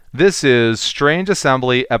This is Strange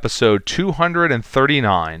Assembly episode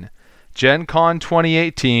 239, Gen Con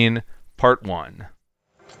 2018, part 1.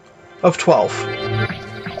 Of 12.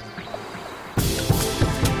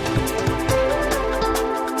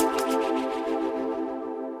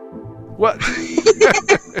 What?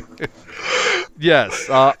 Yes,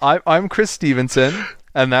 I'm Chris Stevenson,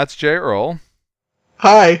 and that's Jay Earl.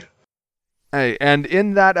 Hi. Hey, and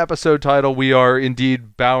in that episode title, we are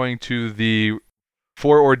indeed bowing to the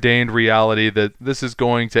foreordained reality that this is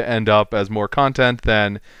going to end up as more content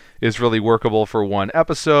than is really workable for one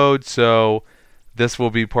episode. So this will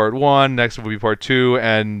be part 1, next will be part 2,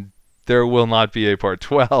 and there will not be a part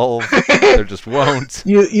 12. There just won't.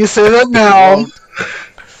 You say that now.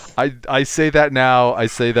 I say that now, I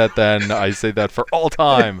say that then, I say that for all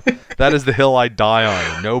time. That is the hill I die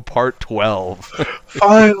on. No part 12.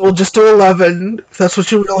 Fine, we'll just do 11, if that's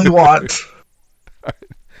what you really want.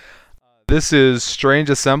 This is Strange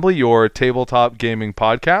Assembly, your tabletop gaming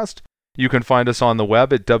podcast. You can find us on the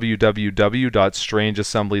web at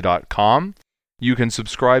www.strangeassembly.com. You can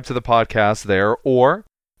subscribe to the podcast there, or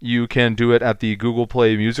you can do it at the Google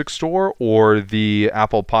Play Music Store or the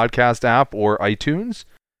Apple Podcast app or iTunes.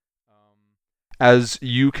 As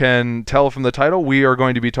you can tell from the title, we are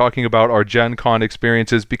going to be talking about our Gen Con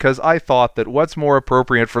experiences because I thought that what's more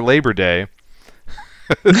appropriate for Labor Day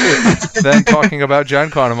than talking about Gen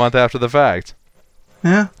Con a month after the fact.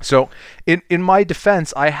 Yeah. So, in my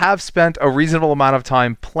defense, I have spent a reasonable amount of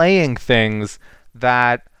time playing things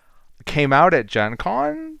that came out at Gen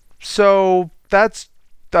Con, so that's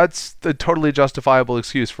a totally justifiable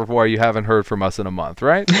excuse for why you haven't heard from us in a month,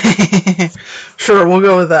 right? Sure, we'll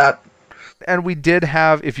go with that. And we did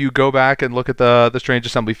have, if you go back and look at the Strange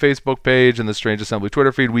Assembly Facebook page and the Strange Assembly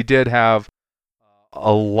Twitter feed, we did have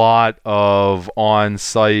a lot of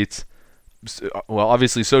on-site, well,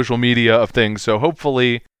 obviously social media of things. So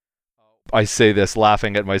hopefully, I say this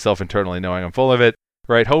laughing at myself internally, knowing I'm full of it,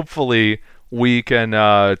 right? Hopefully, we can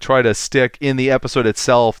try to stick in the episode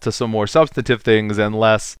itself to some more substantive things and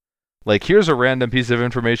less like, here's a random piece of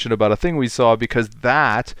information about a thing we saw, because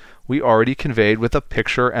that we already conveyed with a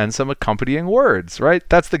picture and some accompanying words, right?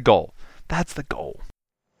 That's the goal. That's the goal.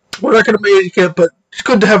 We're not going to make it, but it's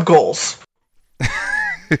good to have goals.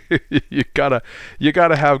 You gotta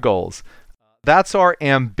have goals. That's our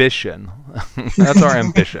ambition. That's our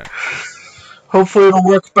ambition. Hopefully it'll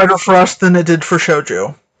work better for us than it did for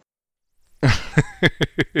Shoujo.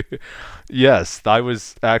 Yes, I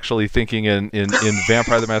was actually thinking in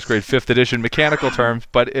Vampire the Masquerade 5th edition mechanical terms,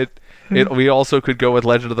 but we also could go with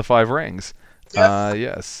Legend of the Five Rings. Yes.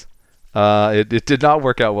 Yes. It did not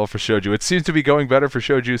work out well for Shoujo. It seems to be going better for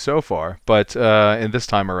Shoujo so far, but in this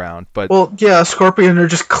time around. But well, yeah, Scorpion are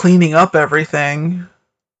just cleaning up everything.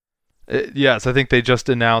 Yes, I think they just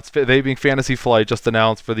announced, they being Fantasy Flight, just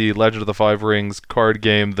announced for the Legend of the Five Rings card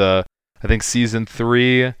game, I think Season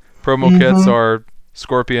 3 promo kits are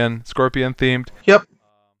Scorpion themed. Yep.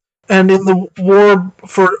 And in the war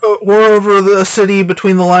over the city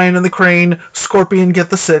between the lion and the crane, Scorpion get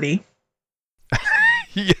the city.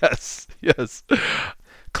 Yes.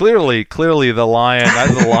 Clearly, the lion,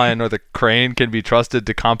 neither the lion nor the crane can be trusted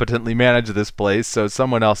to competently manage this place. So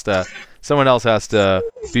someone else has to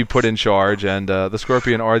be put in charge, and the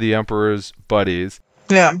Scorpion are the Emperor's buddies.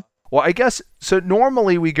 Yeah. Well, I guess so.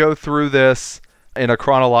 Normally we go through this in a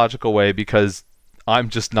chronological way because I'm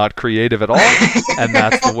just not creative at all, and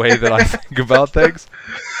that's the way that I think about things.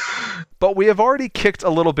 But we have already kicked a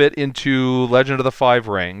little bit into Legend of the Five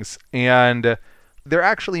Rings, and there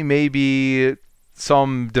actually may be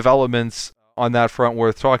some developments on that front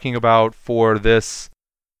worth talking about for this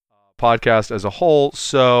podcast as a whole.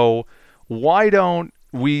 So why don't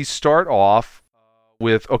we start off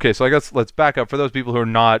with, okay, so I guess let's back up for those people who are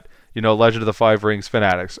not, Legend of the Five Rings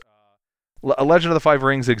fanatics. Legend of the Five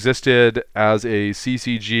Rings existed as a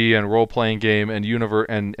CCG and role-playing game and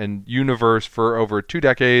universe for over 2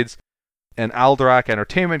 decades. And Alderac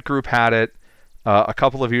Entertainment Group had it. A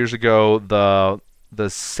couple of years ago, the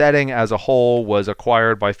setting as a whole was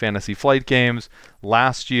acquired by Fantasy Flight Games.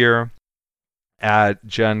 Last year at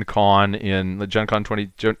Gen Con in Gen Con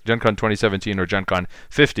 2017 or Gen Con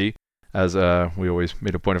 50, as we always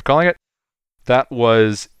made a point of calling it, that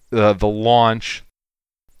was the launch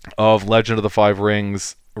of Legend of the Five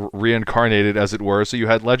Rings reincarnated, as it were. So you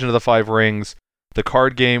had Legend of the Five Rings, the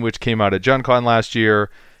card game, which came out at Gen Con last year,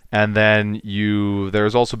 and then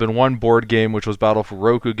there's also been one board game, which was Battle for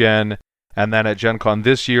Rokugan, and then at Gen Con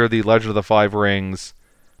this year, the Legend of the Five Rings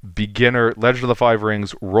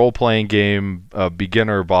role-playing game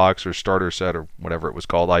beginner box or starter set or whatever it was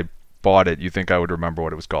called. I bought it. You think I would remember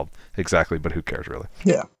what it was called exactly, but who cares really?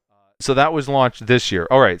 Yeah. So that was launched this year.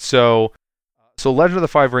 All right. So Legend of the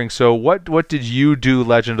Five Rings. So what did you do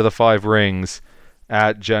Legend of the Five Rings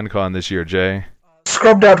at Gen Con this year, Jay?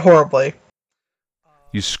 Scrubbed out horribly.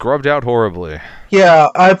 You scrubbed out horribly. Yeah,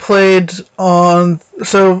 I played on...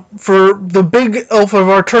 So, for the big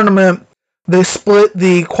L5R tournament, they split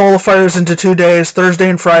the qualifiers into 2 days, Thursday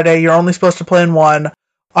and Friday. You're only supposed to play in one.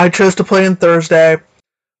 I chose to play in Thursday.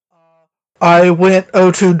 I went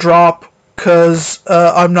 0-2 drop, because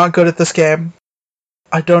I'm not good at this game.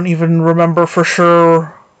 I don't even remember for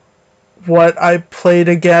sure what I played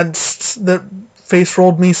against that face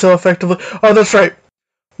rolled me so effectively. Oh, that's right.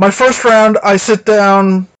 My first round, I sit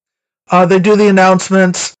down, they do the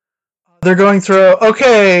announcements, they're going through,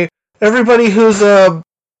 okay, everybody who's a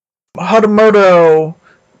Hatamoto,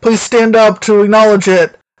 please stand up to acknowledge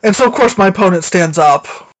it. And so, of course, my opponent stands up.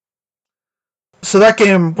 So that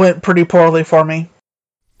game went pretty poorly for me.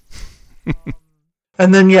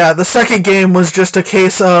 And then, yeah, the second game was just a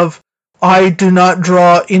case of, I do not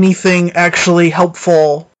draw anything actually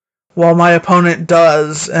helpful while my opponent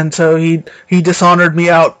does, and so he dishonored me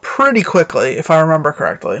out pretty quickly, if I remember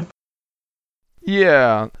correctly.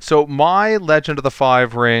 Yeah. So my Legend of the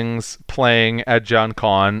Five Rings playing at Gen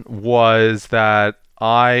Con was that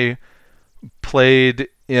I played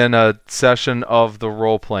in a session of the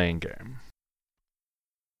role-playing game.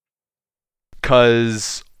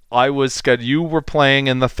 Because I was scheduled. You were playing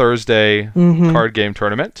in the Thursday card game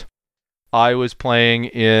tournament. I was playing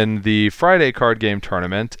in the Friday card game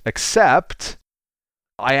tournament, except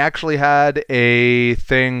I actually had a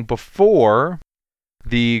thing before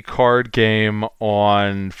the card game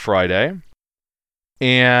on Friday,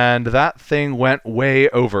 and that thing went way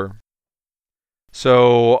over.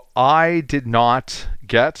 So I did not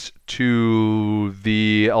get to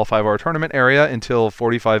the L5R tournament area until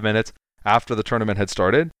 45 minutes after the tournament had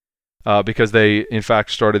started. Because they in fact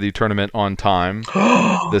started the tournament on time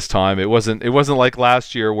this time. It wasn't like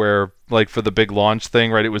last year where, like, for the big launch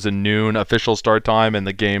thing, right, it was a noon official start time and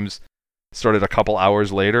the games started a couple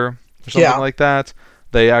hours later or something like that.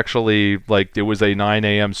 They actually, like, it was a 9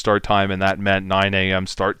 a.m. start time, and that meant 9 a.m.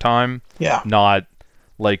 start time. Yeah. Not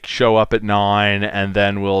like show up at 9 and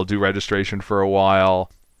then we'll do registration for a while.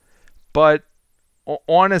 But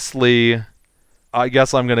honestly, I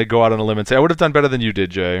guess I'm going to go out on a limb and say I would have done better than you did,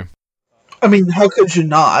 Jay. I mean, how could you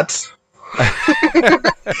not?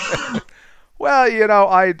 Well,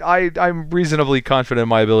 I'm reasonably confident in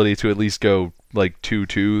my ability to at least go like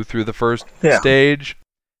 2-2 through the first stage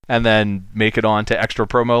and then make it on to extra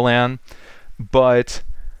promo land. But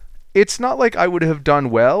it's not like I would have done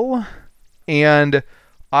well, and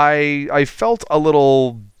I felt a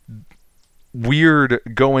little weird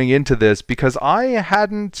going into this because I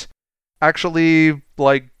hadn't actually,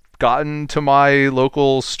 like, gotten to my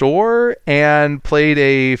local store and played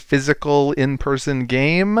a physical in-person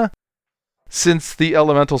game since the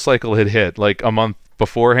Elemental cycle had hit, like, a month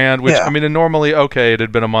beforehand, which, I mean, and normally, okay, it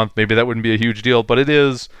had been a month, maybe that wouldn't be a huge deal, but it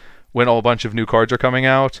is when a bunch of new cards are coming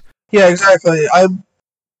out. Yeah, exactly.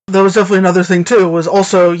 That was definitely another thing, too, was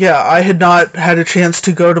also, I had not had a chance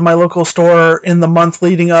to go to my local store in the month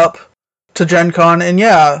leading up to Gen Con,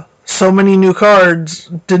 and so many new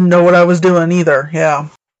cards, didn't know what I was doing either,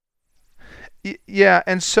 Yeah,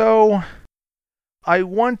 and so I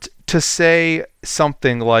want to say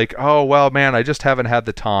something like, oh, well, man, I just haven't had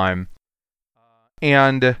the time.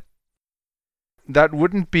 And that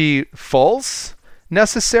wouldn't be false,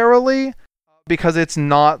 necessarily, because it's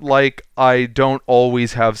not like I don't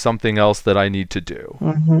always have something else that I need to do.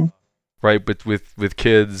 Mm-hmm. Right, but with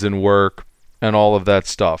kids and work and all of that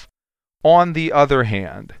stuff. On the other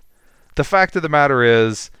hand, the fact of the matter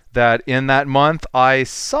is that in that month, I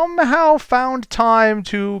somehow found time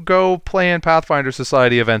to go play in Pathfinder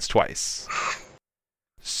Society events twice.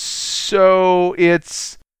 So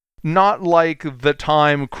it's not like the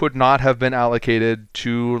time could not have been allocated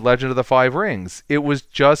to Legend of the Five Rings. It was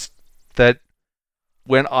just that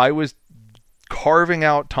when I was carving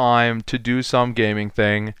out time to do some gaming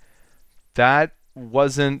thing, that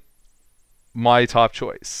wasn't my top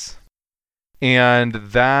choice. And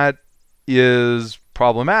that is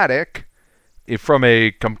problematic from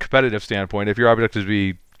a competitive standpoint. If your objective is to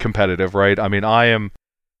be competitive, right? I mean, I'm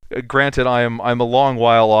a long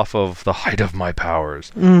while off of the height of my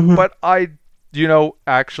powers, but I,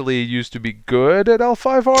 actually used to be good at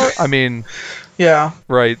L5R. I mean,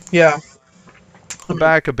 right,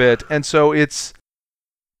 back a bit, and so it's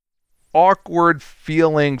awkward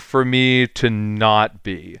feeling for me to not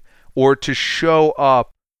be, or to show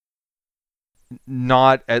up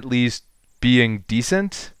not at least being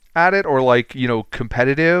decent at it, or, like,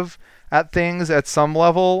 competitive at things at some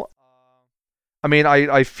level. I mean,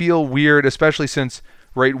 I feel weird, especially since,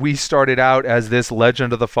 right, we started out as this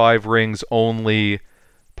Legend of the Five Rings only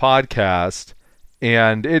podcast,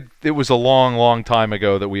 and it was a long, long time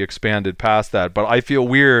ago that we expanded past that. But I feel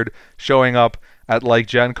weird showing up at like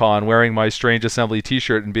Gen Con wearing my Strange Assembly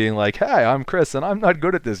t-shirt and being like, hey, I'm Chris, and I'm not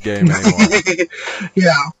good at this game anymore.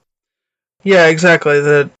 Yeah. Yeah, exactly.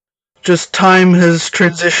 That just time has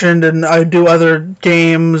transitioned, and I do other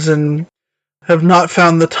games and have not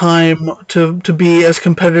found the time to be as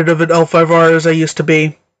competitive at L5R as I used to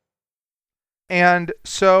be. And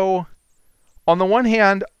so, on the one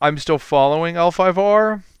hand, I'm still following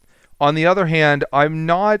L5R. On the other hand, I'm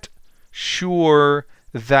not sure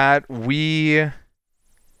that we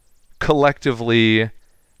collectively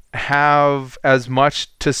have as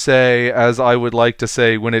much to say as I would like to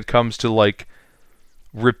say when it comes to like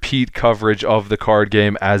repeat coverage of the card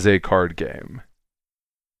game as a card game.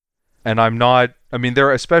 And I'm not, I mean, there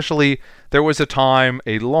was a time,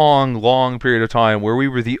 a long, long period of time where we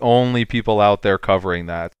were the only people out there covering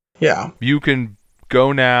that. Yeah. You can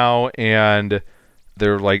go now and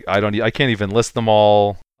they're like, I can't even list them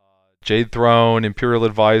all. Jade Throne, Imperial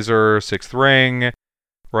Advisor, Sixth Ring,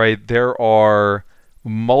 right? There are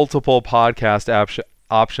multiple podcast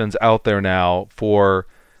options out there now for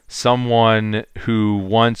someone who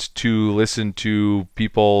wants to listen to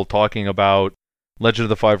people talking about Legend of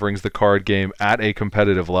the Five Rings, the card game, at a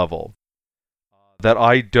competitive level. That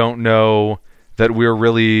I don't know that we're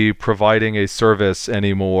really providing a service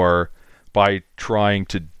anymore by trying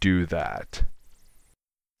to do that.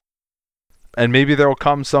 And maybe there will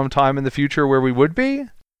come some time in the future where we would be.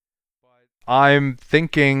 I'm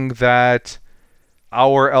thinking that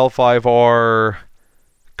our L5R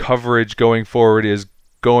coverage going forward is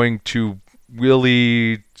going to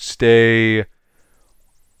really stay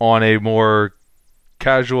on a more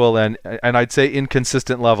casual and I'd say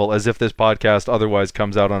inconsistent level, as if this podcast otherwise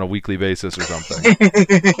comes out on a weekly basis or something.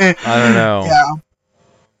 I don't know. Yeah.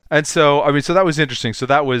 And so, I mean, so that was interesting. So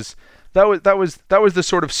that was the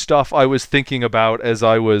sort of stuff I was thinking about as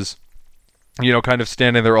I was, kind of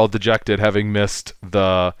standing there all dejected, having missed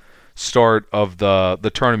the start of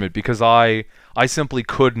the tournament, because I simply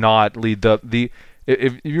could not lead the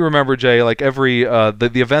if you remember, Jay, like every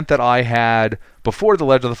the event that I had before the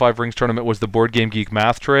Legend of the Five Rings tournament was the Board Game Geek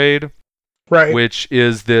Math Trade, right? Which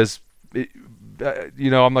is this, I'm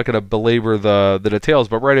not going to belabor the details,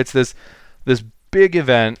 but right, it's this big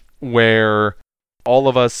event where all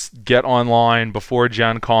of us get online before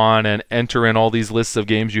Gen Con and enter in all these lists of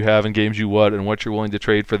games you have and games you would and what you're willing to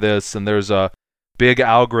trade for this, and there's a big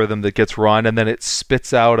algorithm that gets run, and then it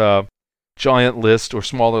spits out a giant list or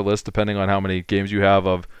smaller list, depending on how many games you have,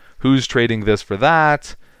 of who's trading this for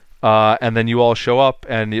that, and then you all show up,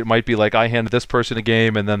 and it might be like I hand this person a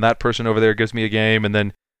game, and then that person over there gives me a game, and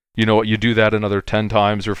then you do that another 10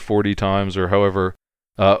 times or 40 times or however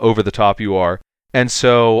over the top you are. And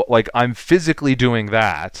so, like, I'm physically doing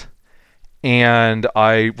that, and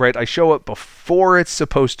I show up before it's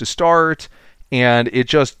supposed to start, and it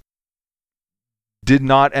just did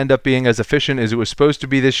not end up being as efficient as it was supposed to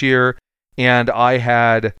be this year, and I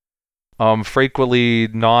had frequently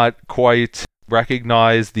not quite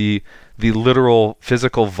recognized the literal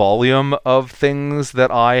physical volume of things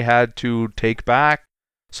that I had to take back.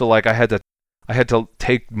 So, like, I had to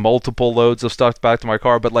take multiple loads of stuff back to my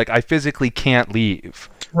car, but like I physically can't leave.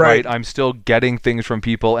 Right? I'm still getting things from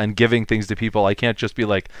people and giving things to people. I can't just be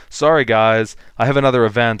like, sorry guys, I have another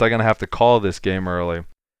event, I'm gonna have to call this game early.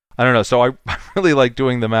 I don't know. So I really like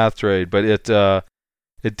doing the math trade, but it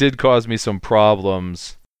did cause me some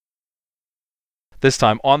problems this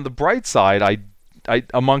time. On the bright side, I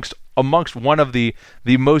amongst one of the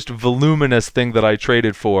most voluminous thing that I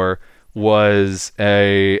traded for was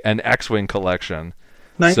an X-Wing collection.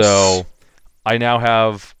 Nice. So I now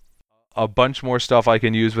have a bunch more stuff I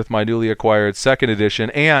can use with my newly acquired second edition,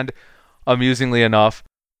 and amusingly enough,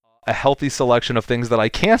 a healthy selection of things that I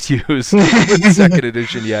can't use with second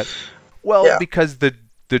edition yet. Well, yeah. Because the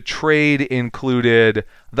trade included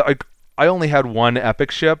I only had one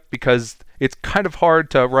epic ship, because it's kind of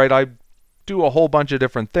hard to I do a whole bunch of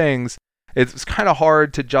different things. It's kind of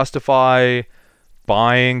hard to justify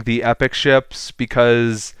buying the epic ships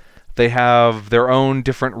because they have their own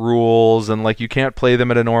different rules, and like you can't play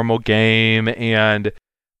them in a normal game, and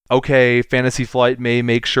okay, Fantasy Flight may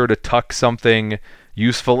make sure to tuck something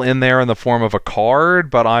useful in there in the form of a card,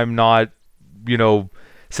 but I'm not,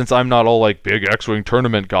 since I'm not all like big X-Wing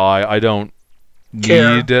tournament guy, I don't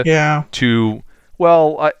need to,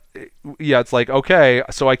 it's like, okay,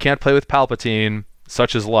 so I can't play with Palpatine,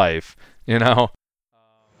 such is life,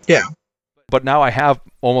 Yeah. But now I have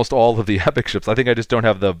almost all of the epic ships. I think I just don't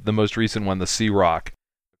have the most recent one, the Sea Rock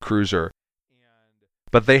cruiser.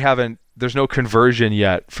 But they haven't. There's no conversion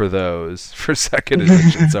yet for those for second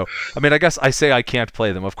edition. So I mean, I guess I say I can't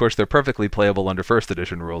play them. Of course, they're perfectly playable under first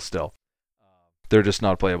edition rules still. They're just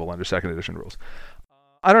not playable under second edition rules.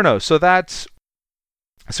 I don't know. So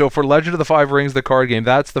for Legend of the Five Rings, the card game,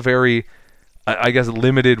 that's the very, I guess,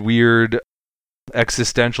 limited, weird,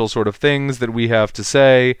 existential sort of things that we have to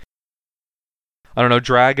say. I don't know.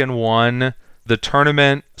 Dragon won the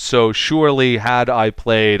tournament, so surely had I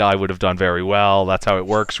played, I would have done very well. That's how it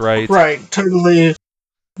works, right? Right, totally.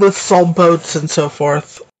 With salt boats and so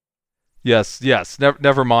forth. Yes.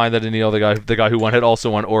 Never mind that Anil, the guy who won, had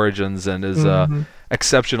also won Origins and is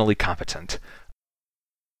exceptionally competent.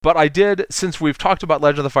 But I did, since we've talked about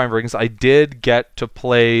Legend of the Five Rings, I did get to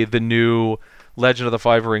play the new Legend of the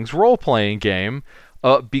Five Rings role-playing game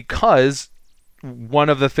because one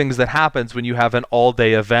of the things that happens when you have an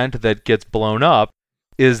all-day event that gets blown up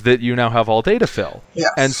is that you now have all day to fill. Yes.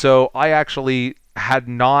 And so I actually had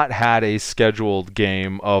not had a scheduled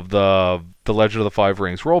game of the Legend of the Five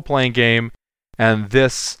Rings role-playing game, and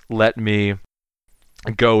this let me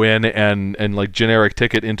go in and like generic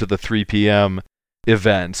ticket into the 3 p.m.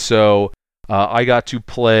 event. So I got to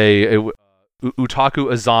play Utaku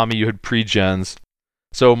Azami. You had pre-gens.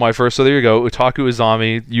 So there you go. Utaku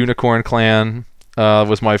Azami, Unicorn Clan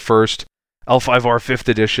was my first L5R 5th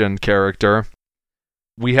edition character.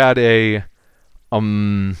 We had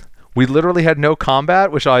we literally had no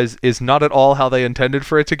combat, which is not at all how they intended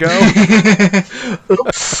for it to go.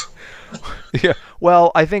 Oops. Yeah.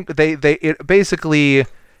 Well, I think it basically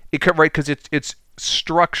right, because it's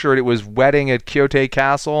structured. It was Wedding at Kyoto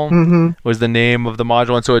Castle was the name of the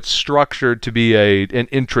module, and so it's structured to be an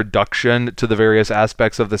introduction to the various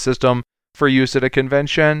aspects of the system for use at a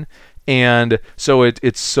convention. And so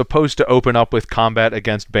it's supposed to open up with combat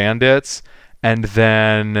against bandits, and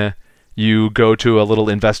then you go to a little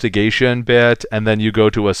investigation bit, and then you go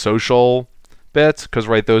to a social bit, because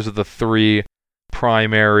right, those are the three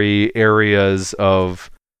primary areas of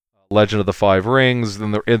Legend of the Five Rings,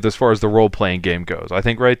 and as far as the role-playing game goes. I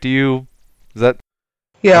think, right? Is that?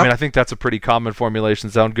 Yeah. I mean, I think that's a pretty common formulation.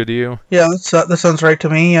 Sound good to you? Yeah, that sounds right to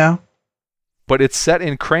me, yeah. But it's set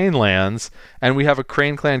in Crane Lands, and we have a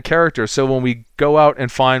Crane Clan character, so when we go out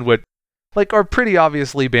and find what are pretty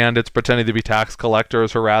obviously bandits pretending to be tax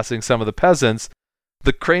collectors harassing some of the peasants,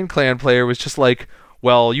 the Crane Clan player was just like,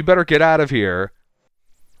 well, you better get out of here.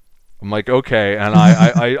 I'm like, okay, and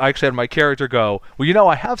I actually had my character go, well,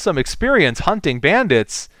 I have some experience hunting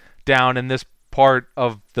bandits down in this part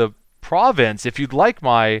of the province. If you'd like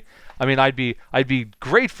I'd be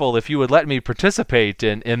grateful if you would let me participate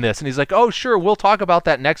in this. And he's like, oh, sure, we'll talk about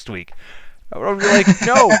that next week. I'll be like,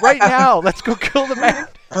 no, right now, let's go kill the man.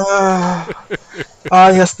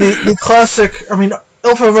 Yes, the classic, I mean,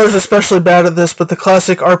 L5R is especially bad at this, but the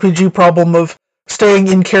classic RPG problem of staying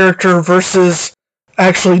in character versus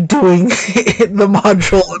actually doing the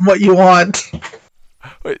module and what you want.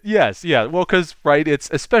 Yes, yeah. Well, because, right, it's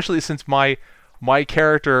especially since my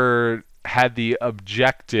character had the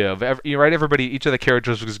objective, right? Everybody, each of the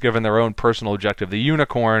characters was given their own personal objective. The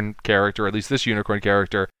unicorn character, at least this unicorn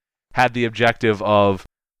character, had the objective of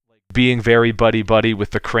being very buddy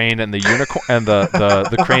with the crane and the unicorn and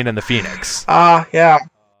the crane and the phoenix. Yeah.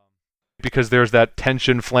 Because there's that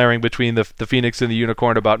tension flaring between the phoenix and the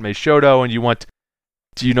unicorn about Meishodo, and you want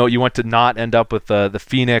to not end up with the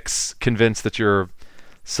phoenix convinced that you're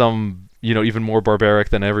some even more barbaric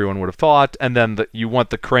than everyone would have thought, and then you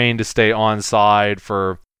want the crane to stay on side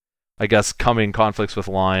for, I guess, coming conflicts with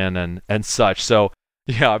Lion and such. So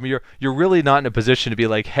yeah, I mean you're really not in a position to be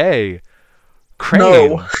like, hey, Crane,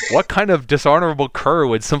 no. What kind of dishonorable cur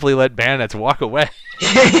would simply let bandits walk away?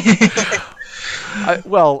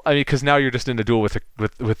 Because now you're just in a duel with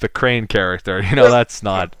the Crane character. That's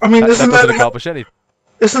not. I mean, that doesn't accomplish anything.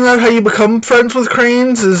 Isn't that how you become friends with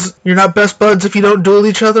cranes? Is you're not best buds if you don't duel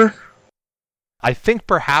each other? I think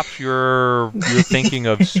perhaps you're thinking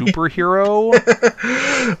of superhero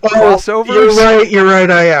crossovers. You're right.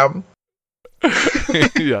 I am.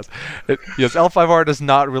 Yes. L5R does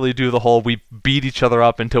not really do the whole we beat each other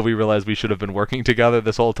up until we realize we should have been working together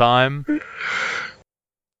this whole time.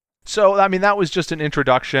 So, I mean, that was just an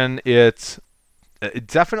introduction. It's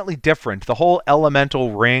definitely different. The whole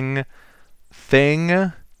elemental ring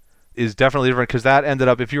thing is definitely different, because that ended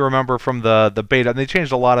up, if you remember from the beta, and they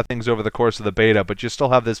changed a lot of things over the course of the beta, but you still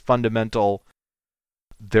have this fundamental,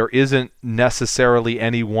 there isn't necessarily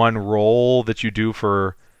any one role that you do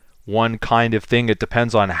for one kind of thing. It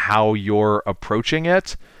depends on how you're approaching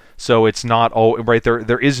it. So it's not all right.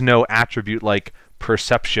 There is no attribute like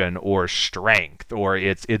perception or strength, or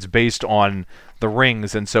it's based on the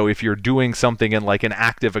rings. And so if you're doing something in like an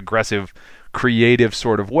active, aggressive, creative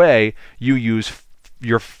sort of way, you use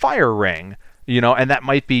your fire ring, and that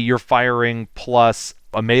might be your firing plus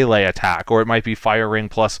a melee attack, or it might be firing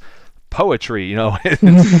plus poetry. It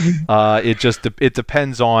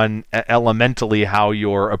depends on elementally how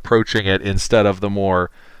you're approaching it instead of the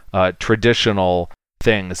more traditional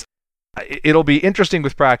things. It'll be interesting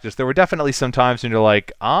with practice. There were definitely some times when you're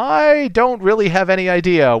like, I don't really have any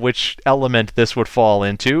idea which element this would fall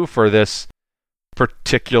into for this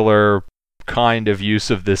particular kind of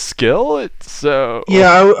use of this skill.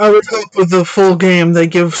 I would hope with the full game they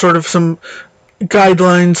give sort of some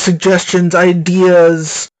guidelines, suggestions,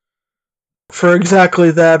 ideas for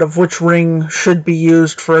exactly that, of which ring should be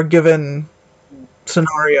used for a given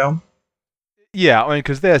scenario. Yeah, I mean,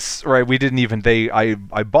 because this, right, we didn't even,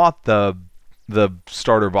 I bought the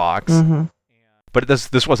starter box, but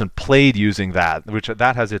this wasn't played using that, which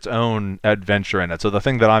that has its own adventure in it. So the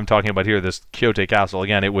thing that I'm talking about here, this Quixote Castle,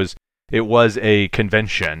 again, it was a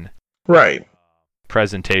convention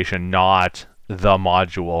presentation, not the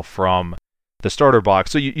module from the starter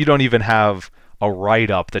box. So you don't even have a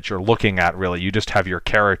write-up that you're looking at, really. You just have your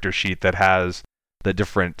character sheet that has the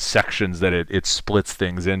different sections that it splits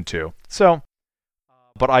things into. So,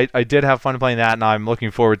 but I did have fun playing that, and I'm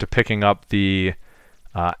looking forward to picking up the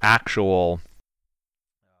actual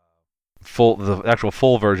full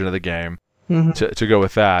version of the game to go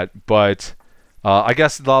with that. But I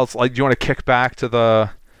guess do you want to kick back to the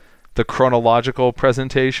chronological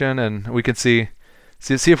presentation, and we can see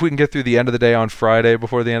if we can get through the end of the day on Friday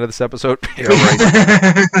before the end of this episode.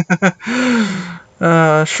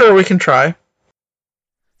 Sure, we can try.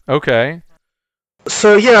 Okay.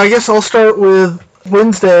 So yeah, I guess I'll start with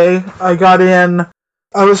Wednesday. I got in.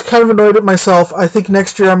 I was kind of annoyed at myself. I think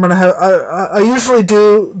next year I'm gonna have. I usually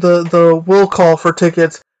do the will call for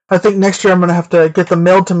tickets. I think next year I'm gonna have to get them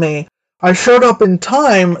mailed to me. I showed up in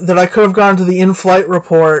time that I could have gone to the in-flight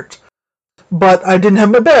report, but I didn't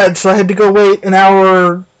have my badge, so I had to go wait an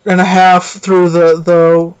hour and a half through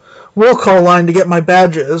the will call line to get my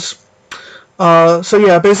badges. So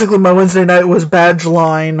yeah, basically my Wednesday night was badge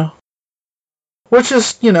line, which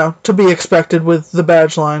is, to be expected with the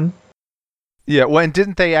badge line. Yeah, well, and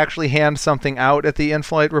didn't they actually hand something out at the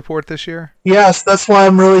in-flight report this year? Yes, that's why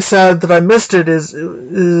I'm really sad that I missed it. Is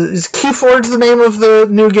Keyforge the name of the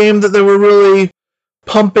new game that they were really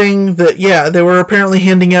pumping? That, yeah, they were apparently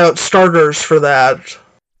handing out starters for that.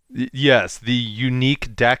 Yes, the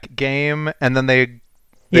unique deck game, and then they've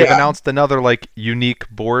announced another unique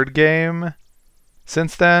board game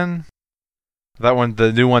since then. That one,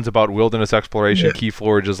 the new one's about wilderness exploration. Yeah.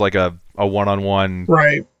 Keyforge is like a one-on-one,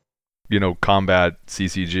 right? Combat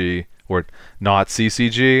CCG or not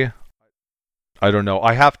CCG. I don't know.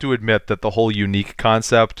 I have to admit that the whole unique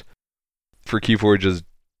concept for Keyforge is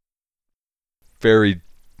very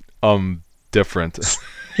different.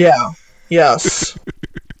 Yeah. Yes.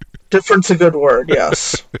 Different's a good word.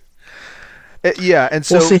 Yes. Yeah, and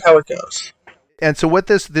so we'll see how it goes. And so what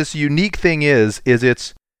this unique thing is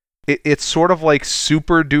it's sort of like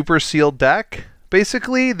super duper sealed deck,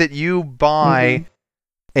 basically, that you buy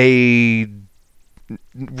a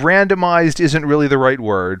randomized isn't really the right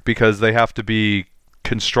word because they have to be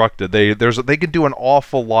constructed. They can do an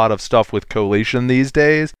awful lot of stuff with collation these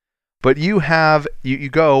days, but you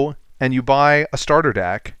go and you buy a starter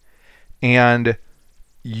deck, and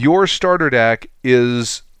your starter deck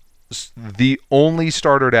is the only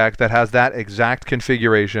starter deck that has that exact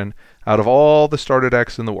configuration out of all the starter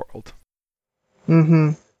decks in the world.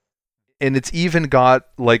 Mm-hmm. And it's even got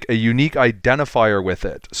a unique identifier with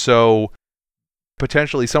it. So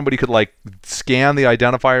potentially somebody could scan the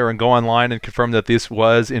identifier and go online and confirm that this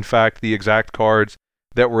was in fact the exact cards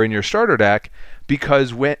that were in your starter deck,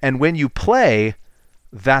 because when you play,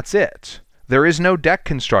 that's it. There is no deck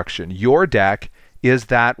construction. Your deck is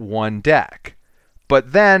that one deck.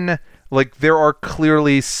 But then there are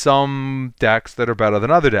clearly some decks that are better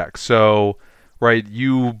than other decks. So, right,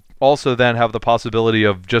 you also then have the possibility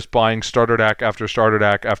of just buying starter deck after starter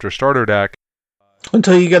deck after starter deck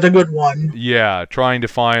until you get a good one. Yeah, trying to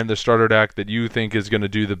find the starter deck that you think is going to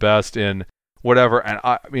do the best in whatever. And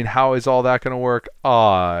I mean, how is all that going to work?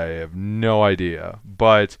 I have no idea.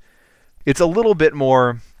 But it's a little bit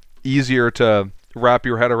more easier to wrap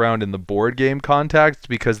your head around in the board game context,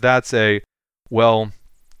 because that's I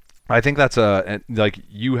think that's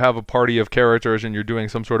you have a party of characters and you're doing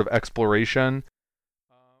some sort of exploration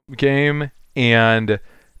game, and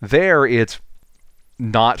there it's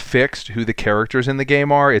not fixed who the characters in the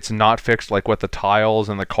game are. It's not fixed what the tiles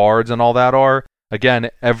and the cards and all that are.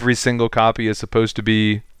 Again, every single copy is supposed to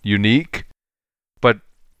be unique, but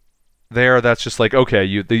that's just like, okay,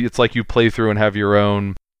 it's like you play through and have your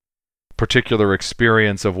own particular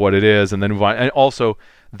experience of what it is, and then move on. And also,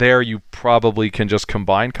 there you probably can just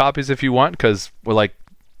combine copies if you want, because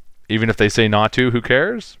even if they say not to, who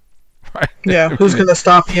cares? Right? Yeah, who's going to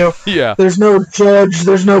stop you? Yeah. There's no judge,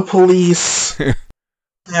 there's no police.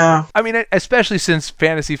 Yeah. I mean, especially since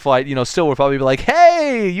Fantasy Flight, still would probably be like,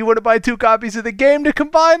 hey, you want to buy 2 copies of the game to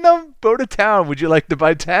combine them? Go to town. Would you like to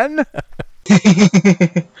buy 10?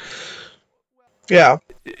 Yeah.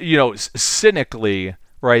 Cynically,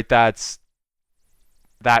 right, that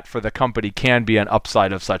for the company can be an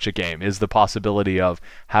upside of such a game, is the possibility of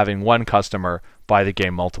having one customer buy the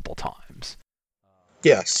game multiple times.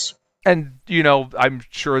 Yes. And, I'm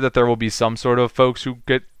sure that there will be some sort of folks who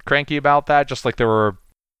get cranky about that, just like there were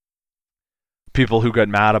people who got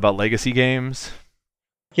mad about legacy games.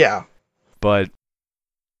 Yeah. But,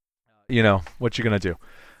 what you gonna do?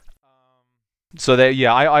 So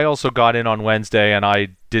I also got in on Wednesday, and I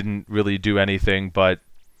didn't really do anything but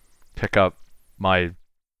pick up my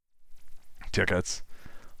tickets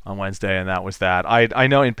on Wednesday, and that was that. I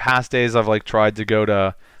know in past days I've tried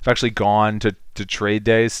to I've actually gone to trade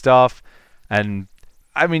days stuff, and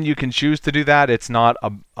I mean, you can choose to do that. It's not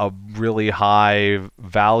a really high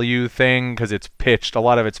value thing, because a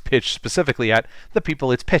lot of it's pitched specifically at the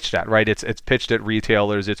people it's pitched at, right? It's pitched at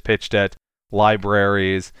retailers, it's pitched at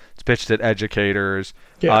libraries, it's pitched at educators.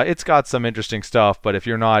 Yeah. It's got some interesting stuff, but if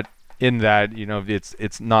you're not in that,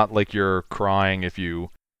 it's not like you're crying if you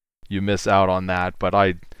miss out on that. But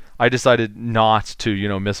I decided not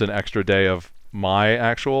to, miss an extra day of my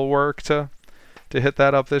actual work to hit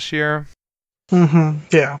that up this year. Mm-hmm.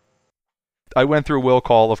 Yeah. I went through Will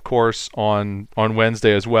Call, of course, on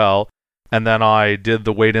Wednesday as well, and then I did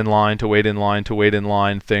the wait in line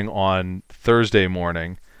thing on Thursday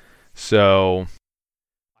morning. So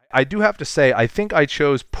I do have to say, I think I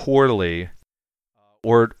chose poorly,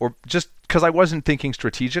 or just because I wasn't thinking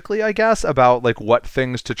strategically, I guess, about what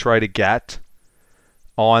things to try to get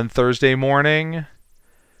on Thursday morning.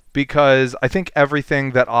 Because I think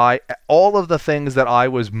all of the things that I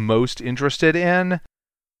was most interested in,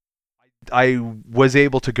 I was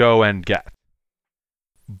able to go and get.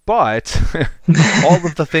 But all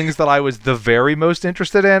of the things that I was the very most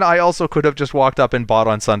interested in, I also could have just walked up and bought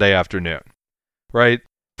on Sunday afternoon. Right?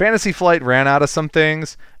 Fantasy Flight ran out of some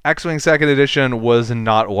things. X-Wing 2nd Edition was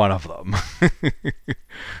not one of them.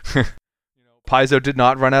 Paizo did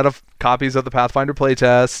not run out of copies of the Pathfinder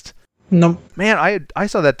playtest. No. Man, I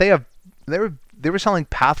saw that they were selling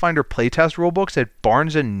Pathfinder playtest rulebooks at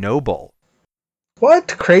Barnes and Noble.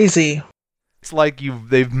 What? Crazy. It's like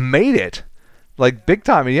they've made it big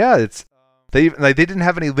time. And yeah, they didn't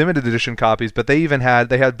have any limited edition copies, but they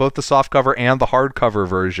had both the softcover and the hardcover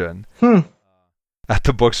version at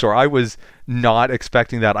the bookstore. I was not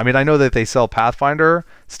expecting that. I mean, I know that they sell Pathfinder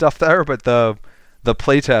stuff there, but the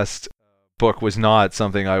playtest book was not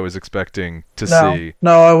something I was expecting to see.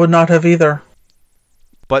 No, I would not have either.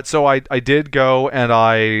 But so I did go, and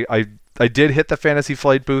I did hit the Fantasy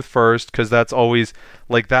Flight booth first, because that's always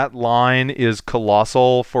that line is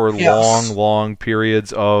colossal for long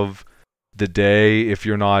periods of the day if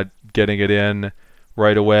you're not getting it in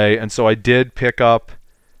right away. And so I did pick up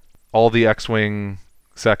all the X-Wing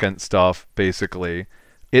 2nd stuff, basically.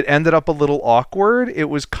 It ended up a little awkward. It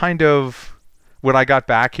was kind of, when I got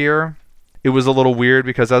back here, it was a little weird,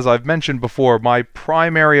 because as I've mentioned before, my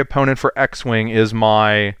primary opponent for X-Wing is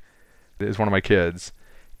one of my kids.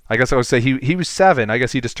 I guess I would say he was 7. I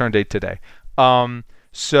guess he just turned 8 today.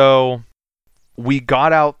 So we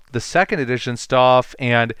got out the 2nd edition stuff,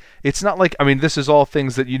 and it's not like, I mean, this is all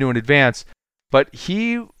things that you knew in advance, but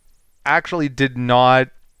he actually did not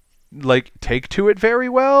take to it very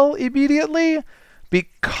well immediately,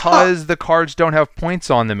 because the cards don't have points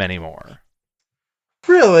on them anymore.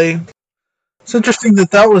 Really? It's interesting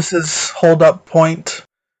that was his hold-up point.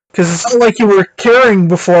 Because it's not like you were caring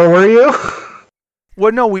before, were you?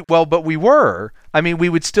 Well, no, but we were. I mean, we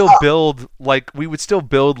would still build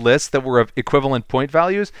lists that were of equivalent point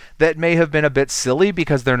values that may have been a bit silly,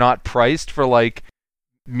 because they're not priced for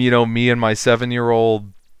me and my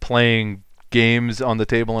 7-year-old playing games on the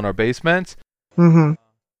table in our basement. Mm-hmm.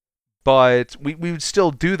 But we would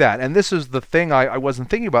still do that. And this is the thing I wasn't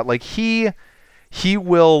thinking about. He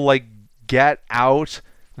will get out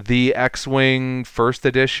the X-Wing 1st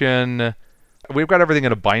edition. We've got everything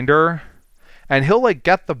in a binder, and he'll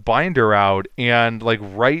get the binder out and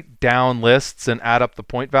write down lists and add up the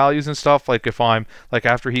point values and stuff, if I'm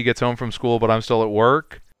after he gets home from school but I'm still at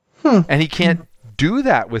work. And he can't do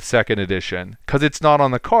that with 2nd edition because it's not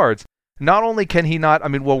on the cards. not only can he not, I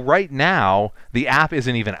mean, well, right now, the app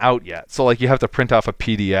isn't even out yet. So, like, you have to print off a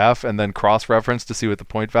PDF and then cross-reference to see what the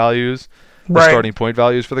point values, the starting point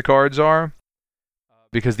values for the cards are.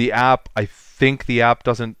 Because the app, I think the app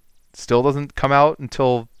still doesn't come out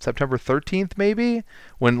until September 13th, maybe,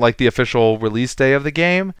 when, like, the official release day of the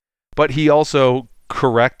game. But he also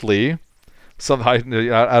correctly, somehow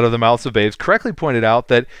out of the mouths of babes, correctly pointed out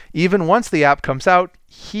that even once the app comes out,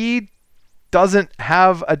 he doesn't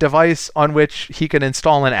have a device on which he can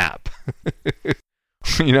install an app.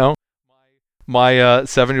 You know, my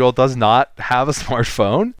 7-year-old does not have a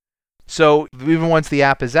smartphone. So even once the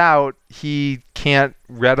app is out, he can't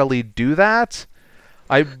readily do that.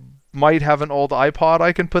 I might have an old iPod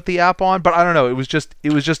I can put the app on, but I don't know. It was just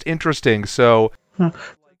interesting. So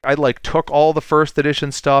I like took all the first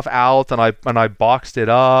edition stuff out and I boxed it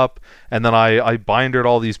up, and then I bindered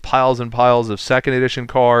all these piles and piles of second edition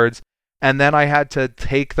cards. And then I had to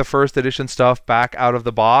take the first edition stuff back out of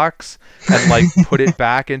the box and like put it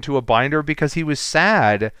back into a binder because he was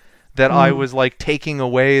sad that I was like taking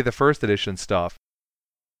away the first edition stuff.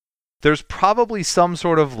 There's probably some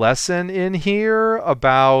sort of lesson in here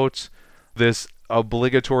about this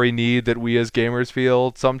obligatory need that we as gamers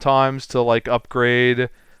feel sometimes to like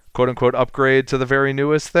upgrade, quote unquote, upgrade to the very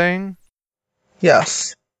newest thing.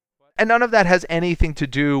 Yes. And none of that has anything to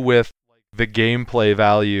do with the gameplay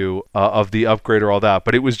value of the upgrade or all that,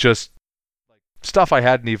 but it was just stuff I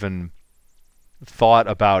hadn't even thought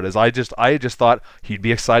about. As I just thought he'd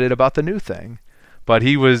be excited about the new thing, but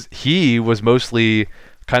he was mostly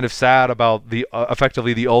kind of sad about the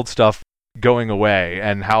effectively the old stuff going away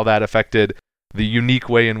and how that affected the unique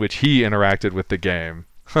way in which he interacted with the game.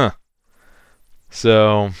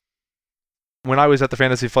 So when I was at the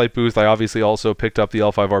Fantasy Flight booth, I obviously also picked up the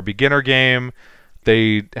L5R beginner game.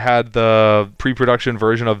 They had the pre-production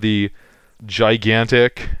version of the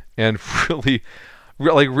gigantic and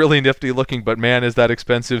really nifty looking, but man, is that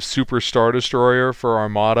expensive, Super Star Destroyer for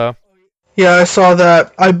Armada. Yeah, I saw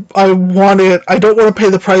that. I want it. I don't want to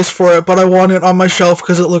pay the price for it, but I want it on my shelf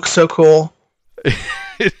because it looks so cool.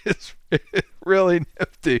 It's really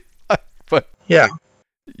nifty. But yeah,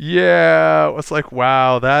 it's like,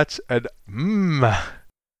 wow, that's an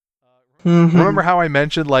Remember how I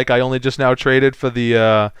mentioned like I only just now traded for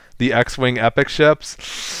the X-Wing Epic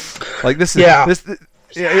ships? Like this is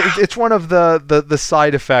it's one of the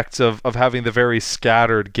side effects of having the very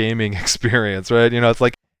scattered gaming experience, right? You know, it's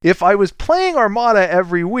like if I was playing Armada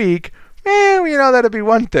every week, that'd be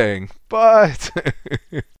one thing. But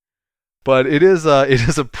but it is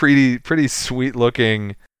a pretty sweet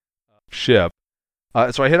looking ship.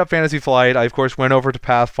 So I hit up Fantasy Flight. I of course went over to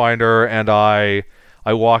Pathfinder and I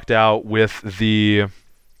walked out with I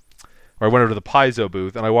went over to the Paizo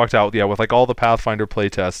booth and I walked out with like all the Pathfinder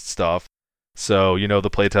playtest stuff. So, the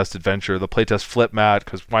playtest adventure, the playtest flip mat,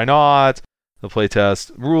 because why not? The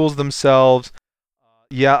playtest rules themselves.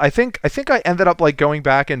 I think I ended up like going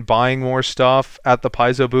back and buying more stuff at the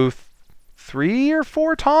Paizo booth 3 or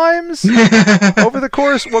 4 times over the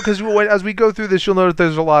course. Well, because as we go through this, you'll notice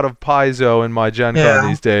there's a lot of Paizo in my Gen Con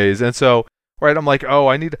these days. And so, right, I'm like,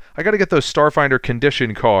 I got to get those Starfinder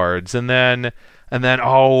condition cards, and then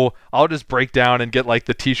I'll just break down and get like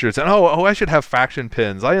the t-shirts, and I should have faction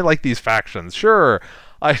pins. I like these factions. Sure.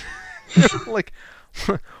 I like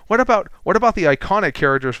what about the iconic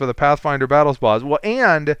characters for the Pathfinder battle spots? Well,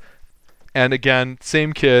 and again,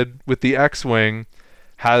 same kid with the X-Wing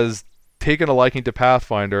has taken a liking to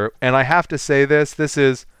Pathfinder, and I have to say this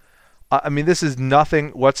is nothing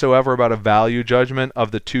whatsoever about a value judgment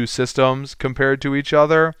of the two systems compared to each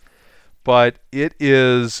other, but it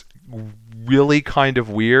is really kind of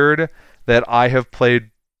weird that I have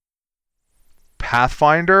played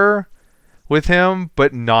Pathfinder with him,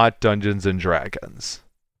 but not Dungeons and Dragons.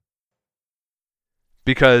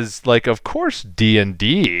 Because, like, of course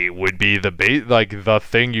D&D would be the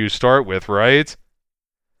thing you start with, right?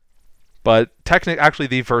 But actually,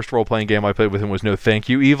 the first role-playing game I played with him was No Thank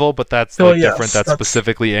You Evil, but that's different. That's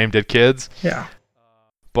specifically aimed at kids. Yeah.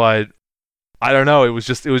 But I don't know. It was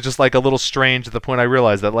just like a little strange at the point I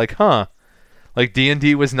realized that, like, like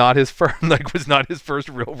D&D was not his first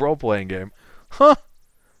real role-playing game.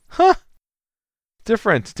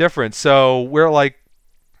 Different. So we're like,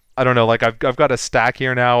 I don't know. Like I've got a stack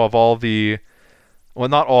here now of all the, well,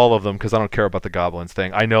 not all of them because I don't care about the goblins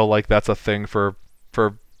thing. I know like that's a thing for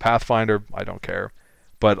Pathfinder. I don't care,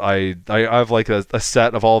 but I have like a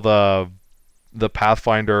set of all the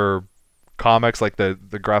Pathfinder comics, like the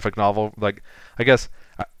graphic novel. Like I guess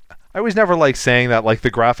I was never like saying that like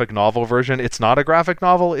the graphic novel version. It's not a graphic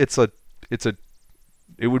novel. It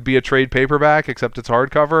would be a trade paperback except it's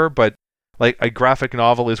hardcover. But like a graphic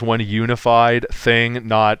novel is one unified thing,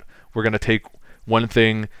 not we're going to take one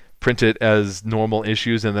thing, print it as normal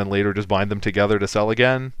issues, and then later just bind them together to sell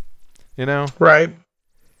again, you know? Right.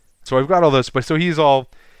 So I've got all this, but so he's kind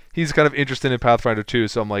of interested in Pathfinder 2,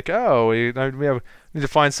 so I'm like, we need to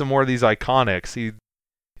find some more of these iconics. He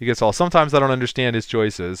gets all, sometimes I don't understand his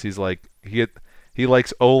choices. He's like, he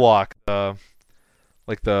likes Olok,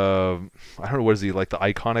 like the, I don't know, what is he, like the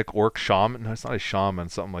iconic orc shaman? No, it's not a shaman,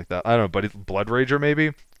 something like that. I don't know, but Blood Rager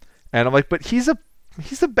maybe? And I'm like, but he's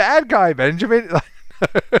a bad guy, Benjamin.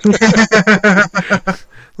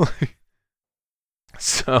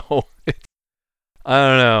 So, I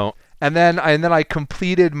don't know. And then I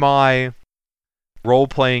completed my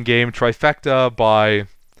role-playing game trifecta by,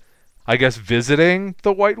 I guess, visiting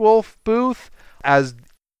the White Wolf booth. As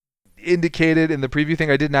indicated in the preview thing,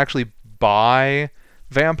 I didn't actually buy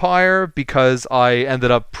Vampire because I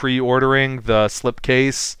ended up pre-ordering the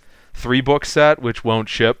slipcase 3-book set, which won't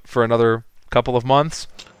ship for another couple of months.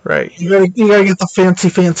 Right. You gotta get the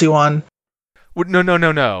fancy one. No.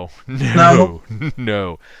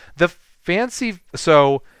 No. The fancy,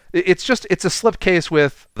 so it's a slipcase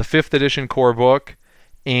with the 5th edition core book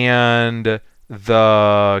and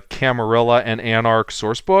the Camarilla and Anarch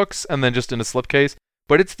source books, and then just in a slipcase.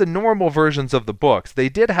 But it's the normal versions of the books. They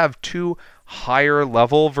did have 2 higher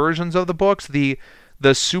level versions of the books. The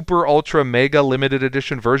super ultra mega limited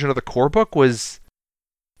edition version of the core book was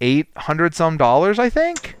 $800 some, I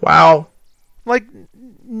think. Wow. Like,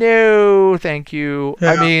 no, thank you.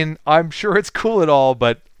 Yeah. I mean, I'm sure it's cool and all,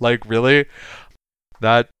 but like, really,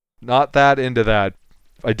 not that into that.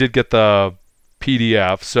 I did get the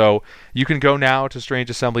PDF, so you can go now to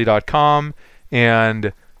strangeassembly.com,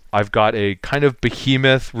 and I've got a kind of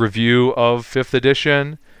behemoth review of 5th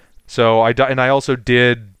edition. So I also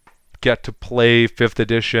did get to play 5th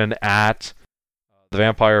edition at the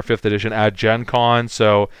Vampire 5th edition at Gen Con.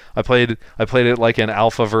 So I played it like an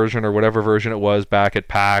alpha version or whatever version it was back at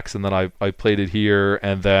PAX, and then I played it here,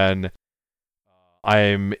 and then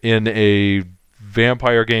I'm in a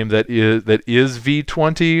Vampire game that is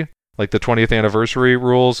V20, like the 20th anniversary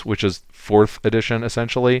rules, which is 4th edition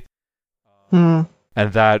essentially. Hmm.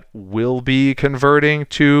 And that will be converting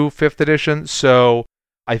to 5th edition. So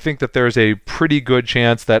I think that there's a pretty good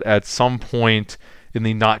chance that at some point in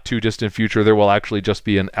the not too distant future, there will actually just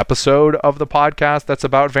be an episode of the podcast that's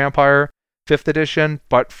about Vampire 5th edition.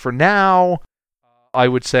 But for now, I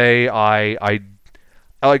would say I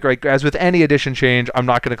like, as with any edition change, I'm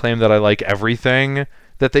not going to claim that I like everything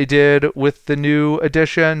that they did with the new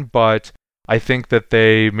edition, but I think that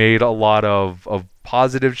they made a lot of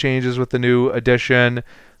positive changes with the new edition.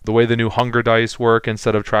 The way the new hunger dice work,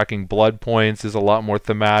 instead of tracking blood points, is a lot more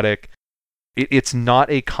thematic. It's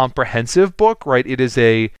not a comprehensive book, right? It is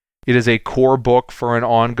a core book for an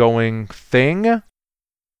ongoing thing.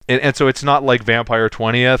 And so it's not like Vampire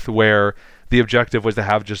 20th, where the objective was to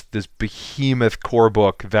have just this behemoth core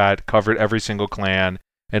book that covered every single clan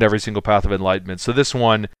and every single path of enlightenment. So this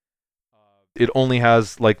one, it only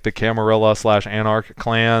has like the Camarilla / Anarch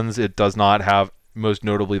clans. It does not have, most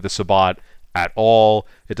notably, the Sabbat at all.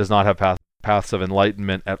 It does not have paths of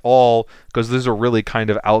enlightenment at all, because those are really kind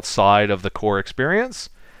of outside of the core experience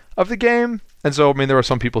of the game. And so, I mean, there are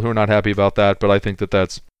some people who are not happy about that, but I think that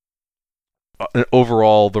that's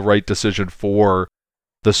overall the right decision for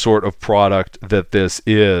the sort of product that this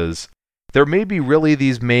is. There may be really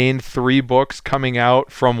these main 3 books coming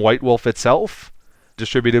out from White Wolf itself,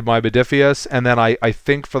 distributed by Modiphius, and then I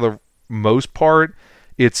think for the most part,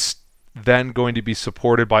 it's then going to be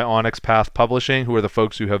supported by Onyx Path Publishing, who are the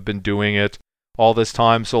folks who have been doing it all this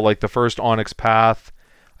time. So like the first Onyx Path,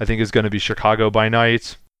 I think, is going to be Chicago by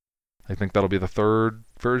Night. I think that'll be the 3rd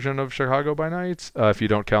version of Chicago by Night, if you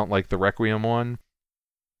don't count like the Requiem one.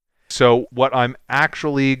 So what I'm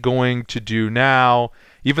actually going to do now,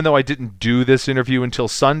 even though I didn't do this interview until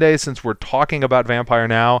Sunday, since we're talking about Vampire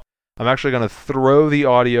now, I'm actually going to throw the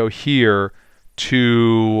audio here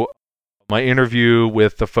to my interview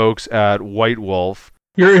with the folks at White Wolf.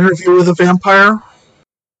 Your interview with a vampire?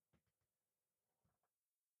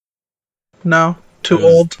 No, too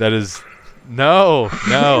old. That is no.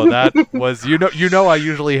 That was you know I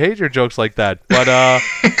usually hate your jokes like that, but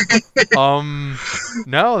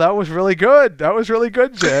no, that was really good. That was really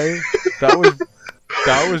good, Jay. That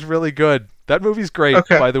was really good. That movie's great,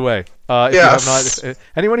 Okay. By the way. If Yes. you have not,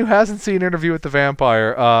 anyone who hasn't seen Interview with the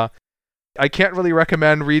Vampire, I can't really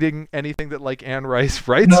recommend reading anything that like Anne Rice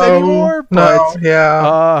writes anymore. But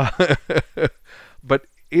but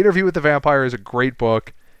Interview with the Vampire is a great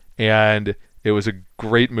book, and it was a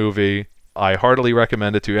great movie. I heartily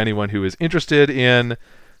recommend it to anyone who is interested in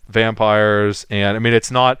vampires. And I mean,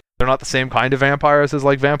 it's not They're not the same kind of vampires as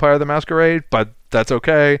like Vampire the Masquerade, but that's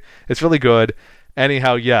okay. It's really good.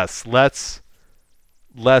 Anyhow, yes, let's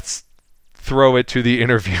throw it to the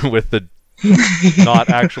interview with the not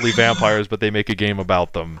actually vampires, but they make a game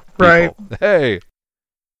about them. People. Right. Hey.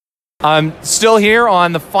 I'm still here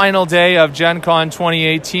on the final day of Gen Con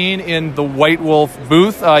 2018 in the White Wolf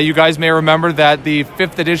booth. You guys may remember that the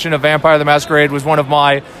 5th edition of Vampire the Masquerade was one of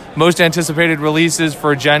my most anticipated releases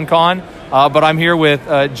for Gen Con. But I'm here with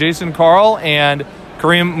Jason Carl and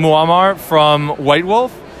Kareem Muammar from White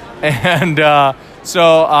Wolf. And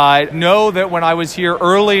so I know that when I was here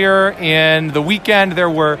earlier in the weekend, there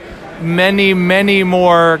were many, many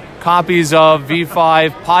more copies of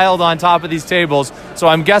V5 piled on top of these tables. So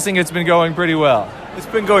I'm guessing it's been going pretty well. It's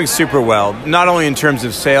been going super well, not only in terms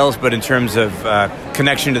of sales, but in terms of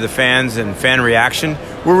connection to the fans and fan reaction.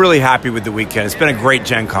 We're really happy with the weekend. It's been a great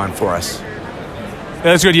Gen Con for us.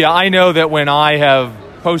 That's good. Yeah, I know that when I have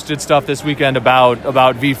posted stuff this weekend about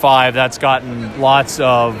V5, that's gotten lots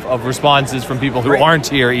of responses from people who aren't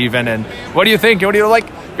here even. And what do you think? What do you like?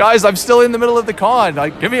 Guys, I'm still in the middle of the con.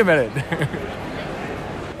 Like, give me a minute.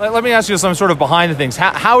 Let me ask you some sort of behind the things.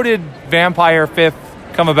 How did Vampire 5th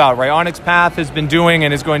come about, right? Onyx Path has been doing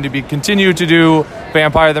and is going to be continue to do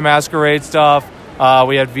Vampire the Masquerade stuff.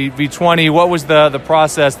 We had V20. What was the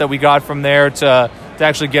process that we got from there to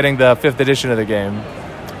actually getting the 5th edition of the game?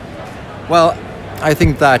 Well, I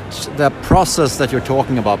think that the process that you're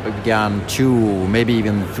talking about began 2, maybe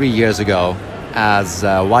even 3 years ago as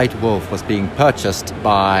White Wolf was being purchased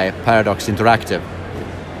by Paradox Interactive.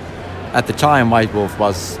 At the time, White Wolf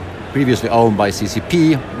was previously owned by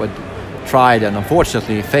CCP, but tried and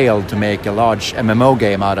unfortunately failed to make a large MMO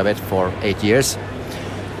game out of it for 8 years.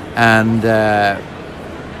 And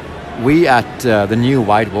we at the new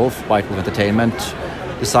White Wolf Entertainment,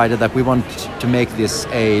 decided that we want to make this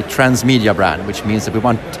a transmedia brand, which means that we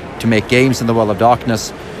want to make games in the world of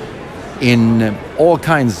darkness in all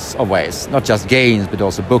kinds of ways, not just games, but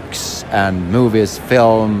also books and movies,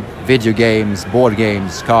 film, video games, board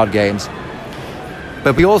games, card games.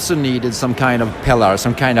 But we also needed some kind of pillar,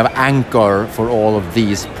 some kind of anchor for all of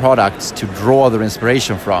these products to draw their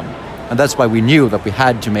inspiration from. And that's why we knew that we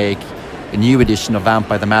had to make a new edition of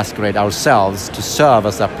Vampire the Masquerade ourselves to serve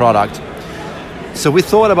as that product. So we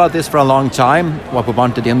thought about this for a long time, what we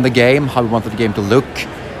wanted in the game, how we wanted the game to look,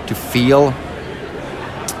 to feel.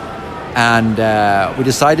 And we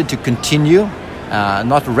decided to continue,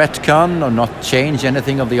 not retcon or not change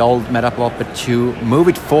anything of the old meta plot, but to move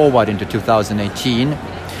it forward into 2018,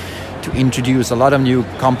 to introduce a lot of new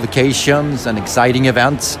complications and exciting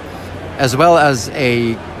events, as well as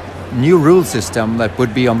a new rule system that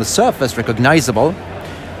would be on the surface recognizable,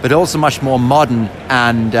 but also much more modern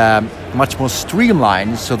and much more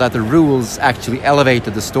streamlined, so that the rules actually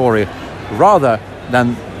elevated the story rather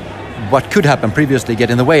than what could happen previously get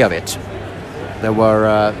in the way of it. There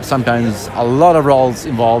were sometimes a lot of roles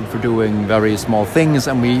involved for doing very small things,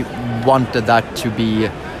 and we wanted that to be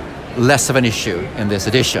less of an issue in this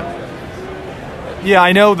edition. Yeah,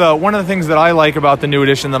 I know one of the things that I like about the new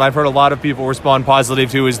edition that I've heard a lot of people respond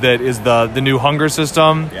positive to is the new hunger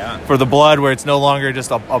system for the blood, where it's no longer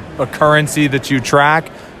just a currency that you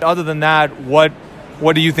track. Other than that, what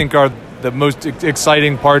do you think are the most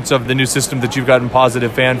exciting parts of the new system that you've gotten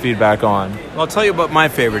positive fan feedback on? Well, I'll tell you what my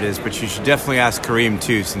favorite is, but you should definitely ask Kareem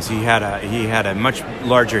too, since he had a much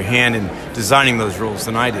larger hand in designing those rules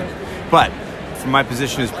than I did. But from my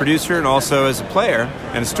position as producer and also as a player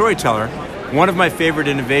and a storyteller, one of my favorite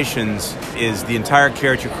innovations is the entire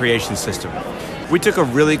character creation system. We took a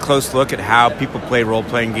really close look at how people play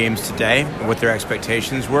role-playing games today and what their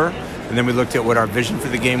expectations were, and then we looked at what our vision for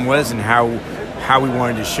the game was and how we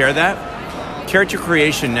wanted to share that. Character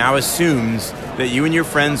creation now assumes that you and your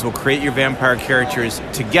friends will create your vampire characters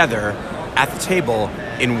together at the table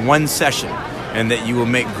in one session, and that you will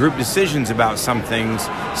make group decisions about some things,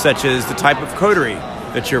 such as the type of coterie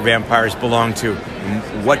that your vampires belong to,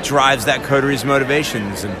 and what drives that coterie's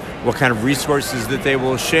motivations, and what kind of resources that they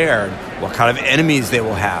will share, and what kind of enemies they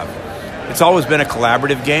will have. It's always been a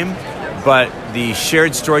collaborative game, but the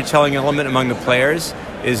shared storytelling element among the players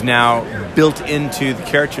is now built into the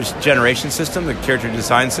character generation system, the character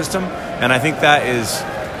design system, and I think that is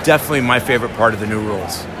definitely my favorite part of the new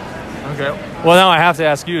rules. Okay. Well, now I have to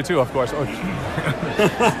ask you too, of course. Well,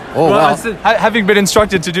 having been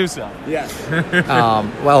instructed to do so. Yes.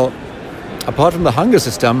 Well, apart from the hunger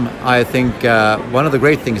system, I think one of the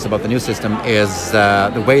great things about the new system is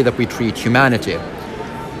the way that we treat humanity,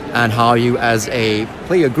 and how you as a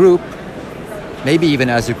player group, maybe even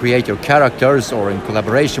as you create your characters or in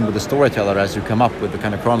collaboration with the storyteller as you come up with the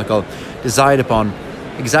kind of chronicle, decide upon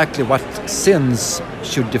exactly what sins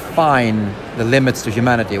should define the limits to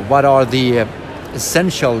humanity. What are the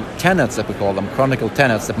essential tenets, that we call them, chronicle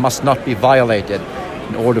tenets, that must not be violated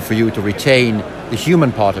in order for you to retain the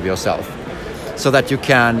human part of yourself, so that you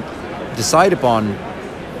can decide upon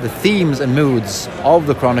the themes and moods of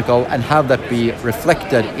the chronicle and have that be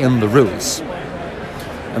reflected in the rules.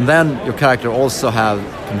 And then your character also have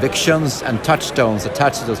convictions and touchstones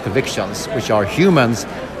attached to those convictions, which are humans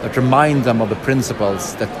that remind them of the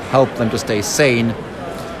principles that help them to stay sane.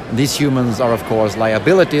 And these humans are, of course,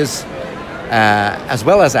 liabilities as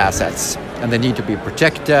well as assets, and they need to be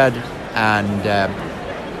protected and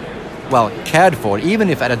cared for, even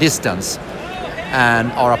if at a distance,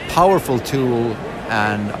 and are a powerful tool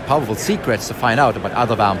and powerful secrets to find out about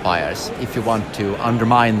other vampires if you want to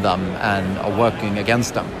undermine them and are working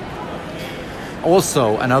against them.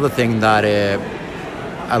 Also, another thing that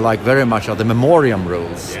I like very much are the Memoriam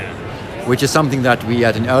rules, which is something that we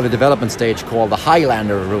at an early development stage call the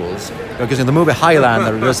Highlander rules. Because in the movie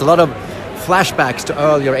Highlander, there's a lot of flashbacks to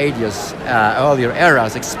earlier ages, earlier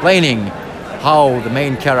eras, explaining how the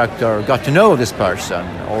main character got to know this person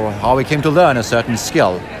or how he came to learn a certain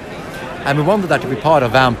skill. And we wanted that to be part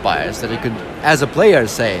of Vampires, that you could, as a player,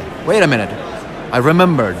 say, wait a minute, I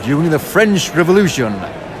remember during the French Revolution.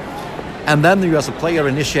 And then you as a player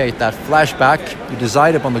initiate that flashback, you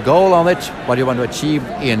decide upon the goal on it, what you want to achieve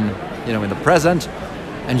in the present,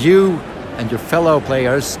 and you and your fellow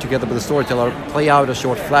players, together with the storyteller, play out a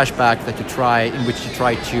short flashback in which you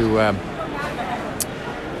try to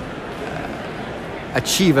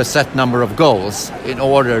achieve a set number of goals in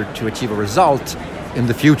order to achieve a result in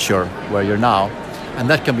the future where you're now. And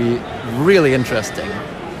that can be really interesting.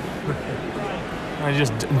 I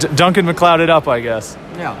just Duncan MacLeod it up, I guess.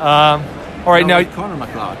 Yeah. All right, now Connor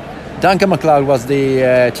MacLeod. Duncan MacLeod was the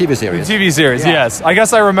TV series. TV series, yeah. Yes. I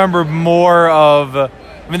guess I remember more of. I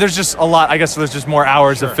mean, there's just a lot. I guess there's just more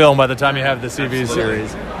hours of film by the time you have the TV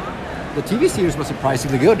series. The TV series was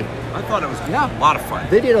surprisingly good. I thought it was a lot of fun.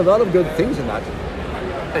 They did a lot of good things in that.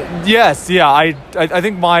 Yes, yeah. I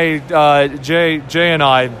think my Jay and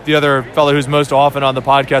I, the other fellow who's most often on the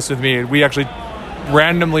podcast with me, we actually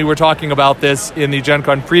randomly were talking about this in the Gen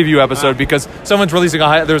Con preview episode because someone's releasing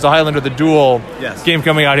there's a Highlander the Duel game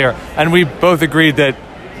coming out here, and we both agreed that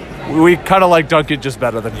we kind of like Duncan just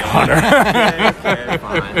better than Connor. Okay,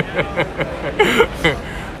 fine.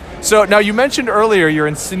 So now you mentioned earlier your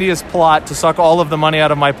insidious plot to suck all of the money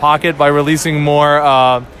out of my pocket by releasing more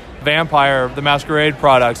Vampire the Masquerade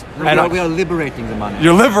products. We are liberating the money.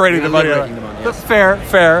 You're liberating the money. Yes. Fair. You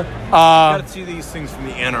got to see these things from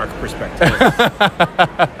the Anarch perspective.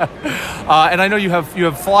 And I know you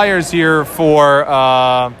have flyers here for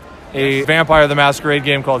a Vampire the Masquerade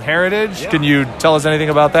game called Heritage. Yeah. Can you tell us anything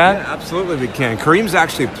about that? Yeah, absolutely we can. Kareem's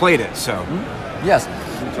actually played it, so. Yes.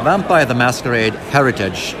 Vampire the Masquerade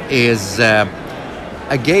Heritage is a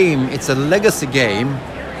game, it's a legacy game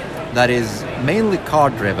that is mainly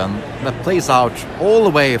card-driven, that plays out all the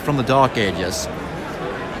way from the Dark Ages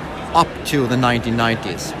up to the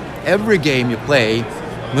 1990s. Every game you play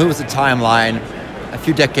moves the timeline a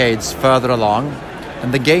few decades further along,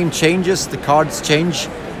 and the game changes, the cards change,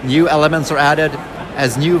 new elements are added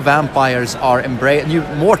as new vampires are new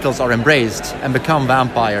mortals are embraced and become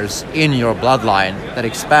vampires in your bloodline that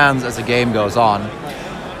expands as the game goes on.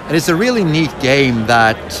 And it's a really neat game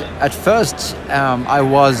that at first I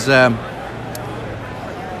was the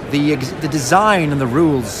design and the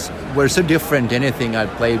rules were so different to anything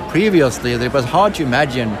I'd played previously that it was hard to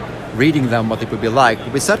imagine reading them what it would be like.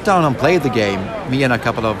 We sat down and played the game, me and a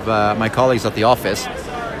couple of my colleagues at the office,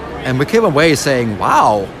 and we came away saying,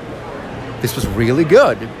 wow, this was really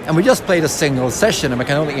good. And we just played a single session, and we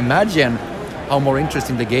can only imagine how more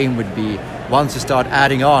interesting the game would be once you start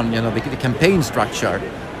adding on, the campaign structure.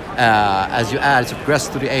 As you progress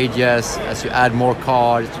through the ages, as you add more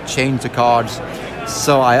cards, you change the cards.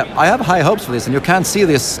 So I have high hopes for this, and you can't see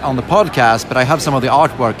this on the podcast, but I have some of the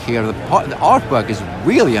artwork here. The artwork is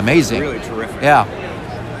really amazing. Really terrific. Yeah.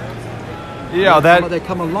 Yeah, They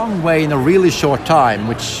come a long way in a really short time,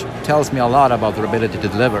 which tells me a lot about their ability to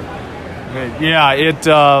deliver. Yeah,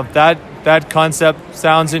 that concept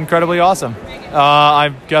sounds incredibly awesome.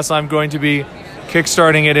 I guess I'm going to be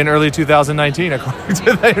kickstarting it in early 2019, according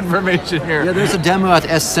to the information here. Yeah, there's a demo at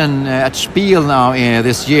Essen at Spiel now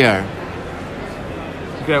this year.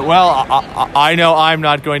 Okay, well, I know I'm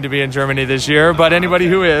not going to be in Germany this year, but anybody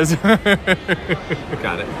who is.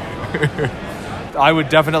 Got it. I would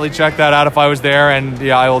definitely check that out if I was there, and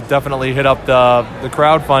yeah, I will definitely hit up the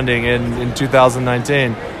crowdfunding in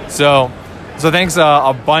 2019. So thanks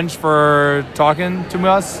a bunch for talking to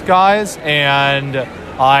us, guys, and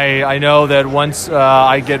I know that once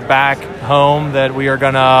I get back home that we're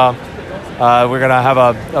gonna have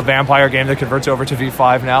a vampire game that converts over to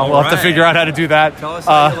V5 now. We'll have to figure out how to do that. Tell us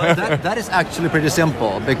how you like That is actually pretty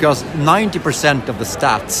simple because 90% of the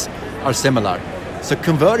stats are similar. So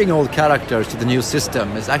converting old characters to the new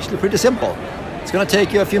system is actually pretty simple. It's going to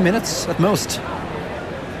take you a few minutes at most.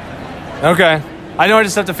 Okay. I know I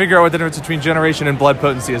just have to figure out what the difference between generation and blood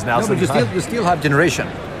potency is now. No, but you still have generation.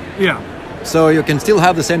 Yeah. So you can still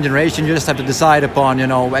have the same generation. You just have to decide upon,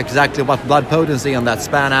 exactly what blood potency on that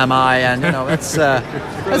span am I, and let's see.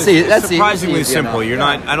 Let's see. Surprisingly simple. You're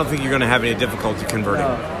not. I don't think you're going to have any difficulty converting.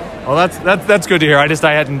 Well, that's good to hear. I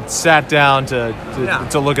hadn't sat down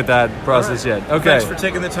to look at that process yet. Okay. Thanks for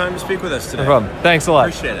taking the time to speak with us today. No problem. Thanks a lot.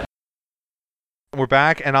 Appreciate it. We're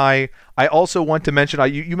back, and I also want to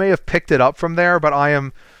mention, you may have picked it up from there, but I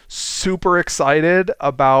am super excited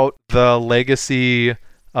about the Legacy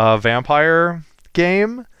vampire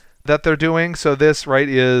game that they're doing. So this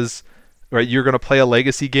you're going to play a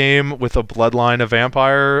Legacy game with a bloodline of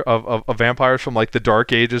vampires from like the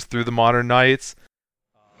Dark Ages through the Modern Knights.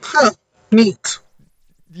 Huh. Neat.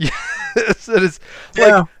 Yes, it is.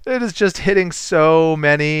 Like, it is just hitting so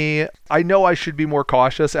many. I know I should be more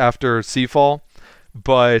cautious after Seafall,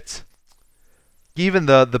 but even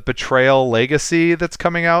the Betrayal Legacy that's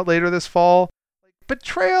coming out later this fall,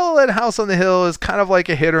 Betrayal and House on the Hill is kind of like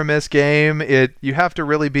a hit or miss game. You have to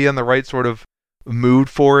really be in the right sort of mood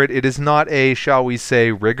for it. It is not a, shall we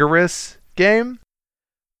say, rigorous game.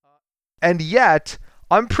 And yet,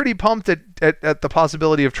 I'm pretty pumped at the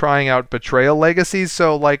possibility of trying out Betrayal Legacy.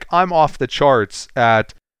 So, I'm off the charts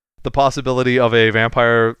at the possibility of a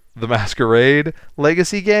Vampire the Masquerade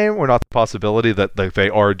Legacy game, or not the possibility that they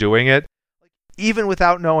are doing it, even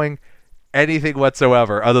without knowing anything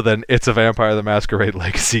whatsoever other than it's a Vampire the Masquerade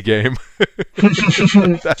Legacy game.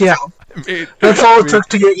 Yeah. That's all it took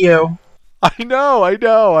to get you. I know.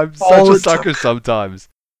 I'm such a sucker sometimes.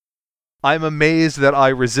 I'm amazed that I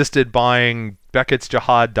resisted buying Beckett's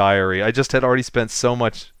Jihad Diary. I just had already spent so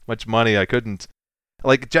much money I couldn't.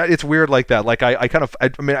 It's weird like that.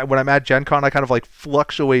 When I'm at Gen Con, I kind of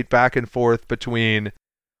fluctuate back and forth between,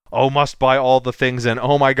 must buy all the things, and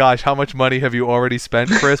oh my gosh, how much money have you already spent,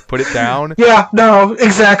 Chris? Put it down. Yeah, no,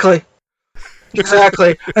 exactly.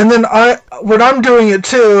 And then when I'm doing it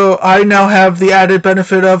too, I now have the added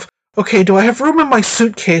benefit of, okay, do I have room in my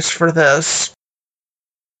suitcase for this?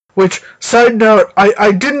 Which, side note,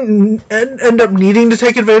 I didn't end up needing to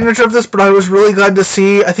take advantage of this, but I was really glad to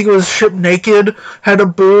see, I think it was Ship Naked had a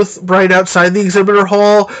booth right outside the exhibitor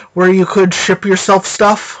hall where you could ship yourself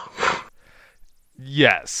stuff.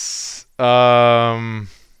 Yes. I'd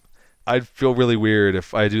feel really weird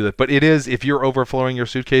if I do that. But it is, if you're overflowing your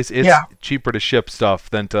suitcase, it's cheaper to ship stuff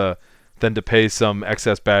than to pay some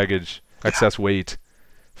excess baggage, excess weight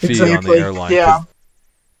fee on the airline. Yeah.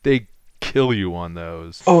 They kill you on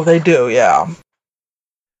those. Oh, they do, yeah.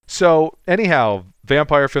 So, anyhow,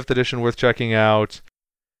 Vampire 5th Edition worth checking out.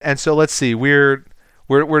 And so let's see, we're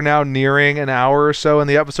now nearing an hour or so in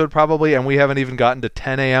the episode probably, and we haven't even gotten to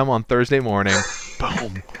 10 a.m. on Thursday morning.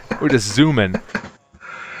 Boom. We're just zooming.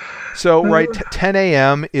 So, 10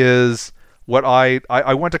 a.m. is what I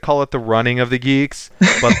want to call it the running of the geeks,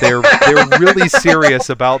 but they're really serious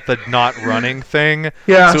about the not running thing.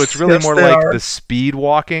 Yes, so it's really more they like are. the speed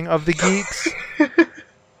walking of the geeks.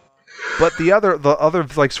 But the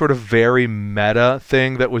other sort of very meta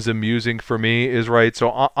thing that was amusing for me is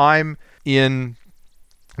so I'm in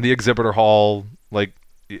the exhibitor hall,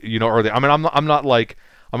 early. I mean, I'm not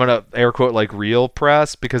I'm gonna air quote real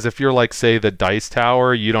press, because if you're say the Dice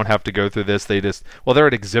Tower, you don't have to go through this. They just, they're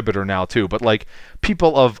an exhibitor now too, but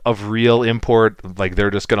people of real import, they're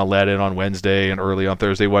just gonna let in on Wednesday and early on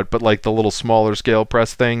Thursday. But the little smaller scale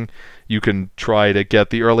press thing, you can try to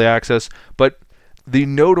get the early access. But the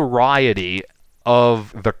notoriety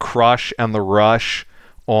of the Crush and the Rush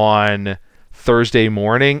on Thursday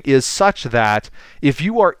morning is such that if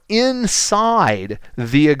you are inside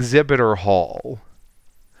the exhibitor hall,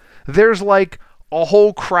 there's a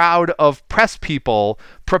whole crowd of press people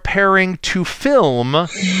preparing to film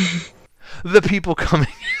the people coming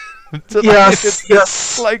in. Yes.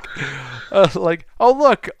 Oh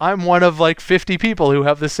look, I'm one of 50 people who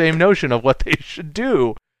have the same notion of what they should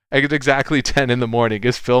do. At exactly 10 in the morning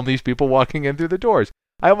is film these people walking in through the doors.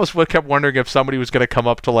 I almost kept wondering if somebody was going to come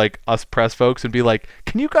up to us press folks and be like,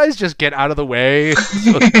 "Can you guys just get out of the way?"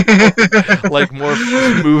 So, more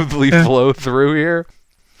smoothly flow through here.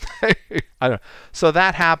 I don't know. So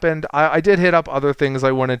that happened. I did hit up other things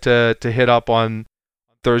I wanted to hit up on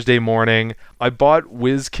Thursday morning. I bought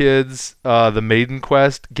WizKids, the Maiden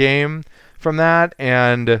Quest game from that,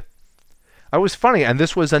 and I was funny, and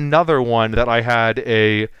this was another one that I had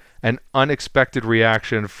an unexpected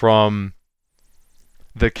reaction from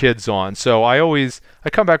the kids on. So I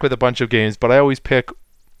come back with a bunch of games, but I always pick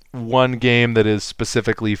one game that is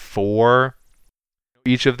specifically for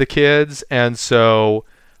each of the kids. And so,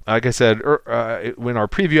 like I said, when our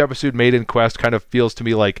preview episode, Maiden Quest kind of feels to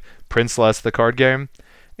me like Princeless, the card game,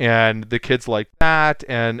 and the kids like that,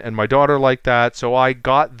 and my daughter liked that, so I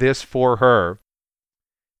got this for her.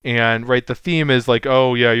 And right, the theme is like,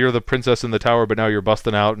 oh yeah, you're the princess in the tower, but now you're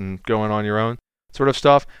busting out and going on your own sort of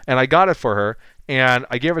stuff. And I got it for her, and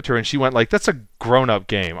I gave it to her, and she went like, that's a grown-up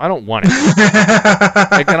game. I don't want it.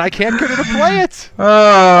 And I can't get her to play it.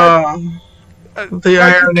 The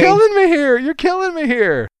irony. You're killing me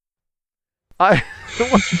here. I'm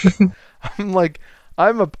like,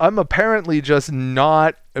 I'm apparently just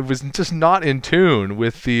not. It was just not in tune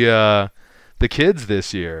with the kids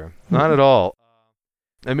this year. Not at all.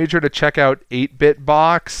 I made sure to check out 8-Bit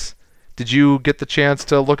Box. Did you get the chance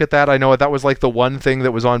to look at that? I know that was like the one thing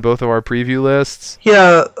that was on both of our preview lists.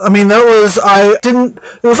 Yeah, I mean, it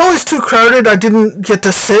was always too crowded. I didn't get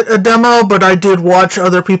to sit a demo, but I did watch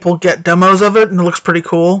other people get demos of it, and it looks pretty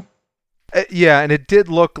cool. Yeah, and it did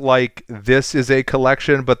look like this is a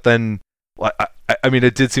collection, but then, I mean,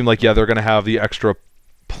 it did seem like, yeah, they're going to have the extra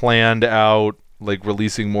planned out, like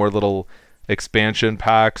releasing more little expansion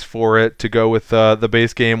packs for it to go with the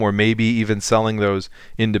base game, or maybe even selling those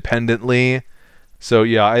independently. So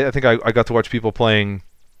yeah, I think I got to watch people playing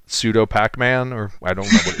Pseudo Pac-Man, or I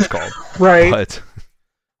don't know what it's called. Right. But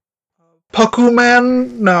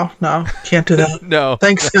Pucku-Man? No, can't do that. No.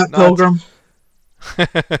 Thanks, Scott Pilgrim.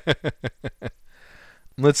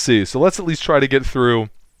 Let's see. So let's at least try to get through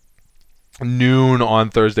noon on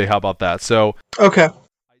Thursday. How about that? So okay.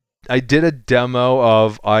 I did a demo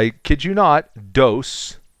of, I kid you not,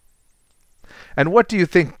 Dose. And what do you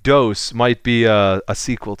think Dose might be a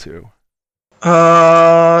sequel to?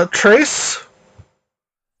 Trace?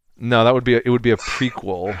 No, it would be a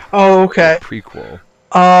prequel. Oh, okay. Prequel.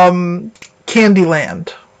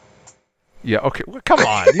 Candyland. Yeah, okay. Well, come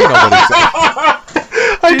on. You know what it's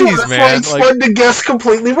I know, that's why it's fun to guess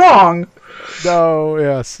completely wrong. No,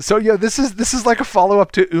 yes. So yeah, this is like a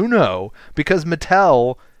follow-up to Uno, because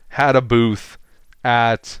Mattel had a booth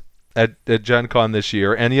at Gen Con this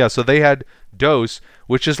year, and yeah, so they had Dose,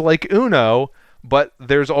 which is like Uno, but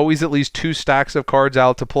there's always at least 2 stacks of cards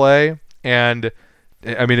out to play, and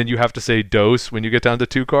I mean, and you have to say Dose when you get down to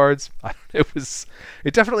 2 cards.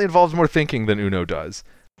 It definitely involves more thinking than Uno does.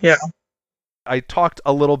 Yeah. I talked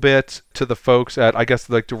a little bit to the folks at, I guess,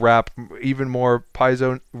 like to wrap even more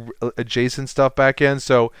Paizo adjacent stuff back in.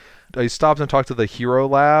 So I stopped and talked to the Hero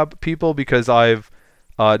Lab people, because I've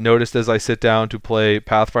noticed as I sit down to play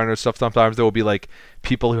Pathfinder stuff, sometimes there will be like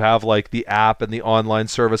people who have like the app and the online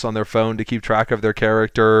service on their phone to keep track of their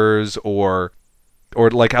characters, or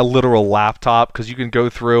like a literal laptop, because you can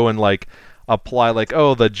go through and like apply like,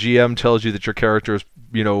 oh, the GM tells you that your character is,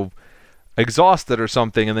 exhausted or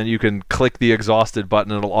something, and then you can click the exhausted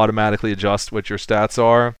button and it'll automatically adjust what your stats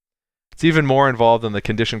are. It's even more involved than the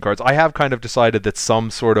condition cards. I have kind of decided that some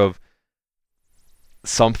sort of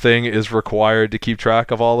something is required to keep track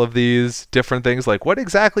of all of these different things. Like, what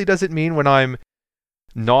exactly does it mean when I'm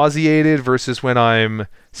nauseated versus when I'm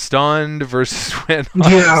stunned versus when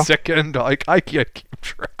I'm sickened? Like, I can't keep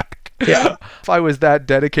track. Yeah. If I was that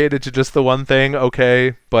dedicated to just the one thing,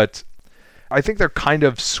 okay, but I think they're kind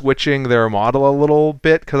of switching their model a little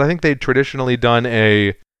bit, because I think they'd traditionally done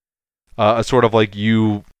a sort of like,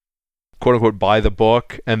 you quote unquote buy the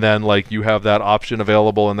book, and then like you have that option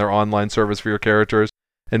available in their online service for your characters.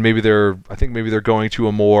 And maybe they're going to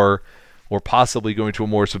a more, or possibly going to a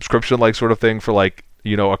more subscription like sort of thing for like,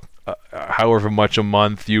 however much a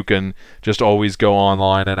month you can just always go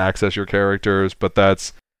online and access your characters. But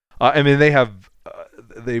that's I mean,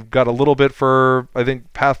 they've got a little bit for, I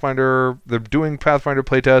think, Pathfinder. They're doing Pathfinder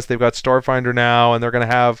playtest. They've got Starfinder now, and they're going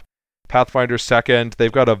to have Pathfinder 2nd.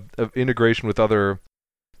 They've got a integration with other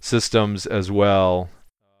systems as well.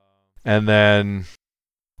 And then,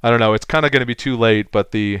 I don't know, it's kind of going to be too late,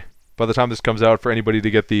 but by the time this comes out, for anybody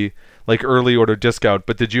to get the like early order discount.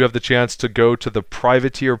 But did you have the chance to go to the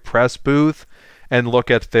Privateer Press booth and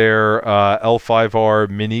look at their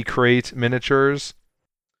L5R mini crate miniatures?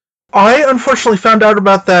 I unfortunately found out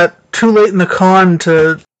about that too late in the con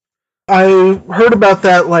I heard about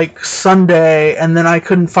that like Sunday, and then I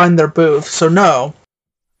couldn't find their booth, so no.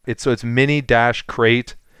 It's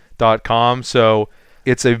mini-crate.com, so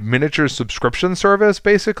it's a miniature subscription service,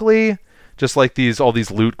 basically, just like all these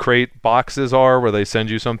Loot Crate boxes are, where they send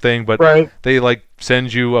you something, but right. They like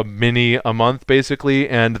send you a mini a month, basically,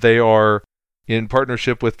 and they are in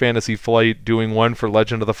partnership with Fantasy Flight, doing one for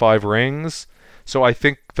Legend of the Five Rings. So I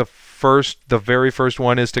think the very first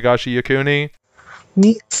one is Togashi Yakuni.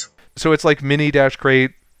 Neat. So it's like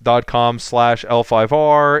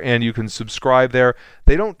mini-crate.com/L5R, and you can subscribe there.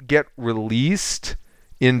 They don't get released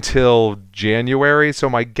until January, so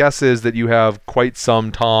my guess is that you have quite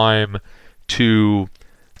some time to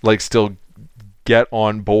like still get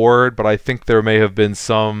on board, but I think there may have been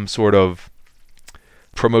some sort of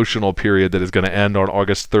promotional period that is going to end on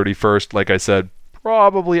August 31st, like I said,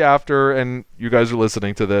 probably after, and you guys are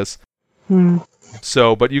listening to this.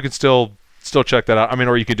 So, but you can still check that out. I mean,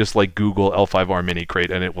 or you can just like Google L5R Mini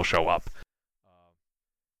Crate and it will show up.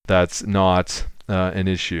 That's not an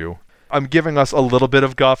issue. I'm giving us a little bit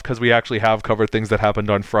of guff because we actually have covered things that happened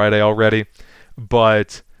on Friday already.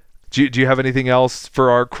 But do you have anything else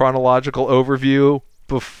for our chronological overview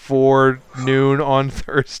before noon on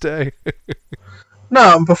Thursday?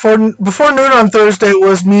 No, before noon on Thursday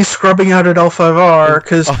was me scrubbing out at L5R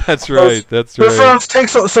because that's right.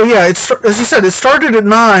 So yeah, as you said, it started at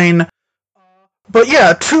 9, but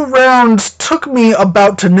yeah, 2 rounds took me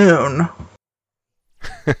about to noon.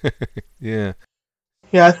 Yeah.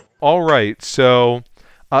 All right, so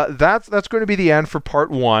that's going to be the end for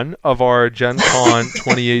part 1 of our Gen Con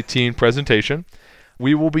 2018 presentation.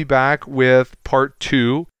 We will be back with part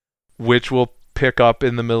 2, which will pick up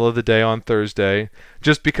in the middle of the day on Thursday.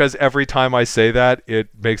 Just because every time I say that, it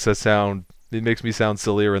makes me sound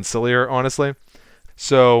sillier and sillier, honestly.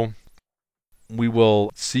 So we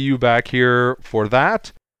will see you back here for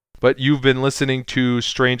that. But you've been listening to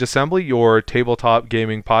Strange Assembly, your tabletop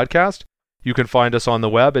gaming podcast. You can find us on the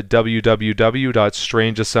web at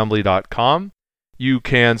www.strangeassembly.com. You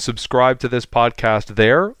can subscribe to this podcast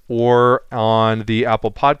there or on the Apple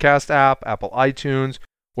Podcast app, Apple iTunes,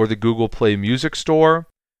 or the Google Play Music Store.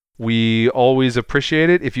 We always appreciate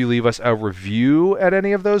it if you leave us a review at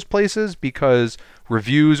any of those places, because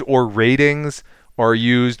reviews or ratings are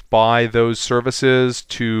used by those services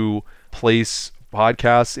to place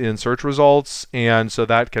podcasts in search results, and so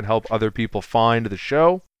that can help other people find the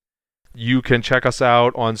show. You can check us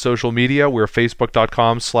out on social media. We're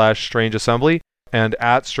facebook.com/strangeassembly and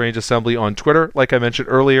at Strange Assembly on Twitter. Like I mentioned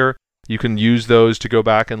earlier, you can use those to go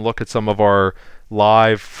back and look at some of our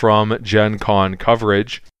live from Gen Con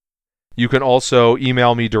coverage. You can also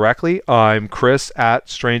email me directly. I'm Chris at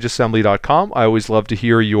strangeassembly.com. I always love to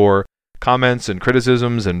hear your comments and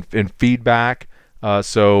criticisms and feedback.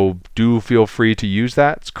 So do feel free to use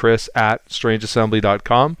that. It's Chris at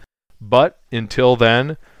strangeassembly.com. But until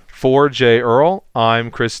then, for Jay Earl,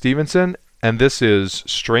 I'm Chris Stevenson, and this is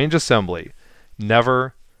Strange Assembly.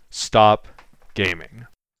 Never stop gaming.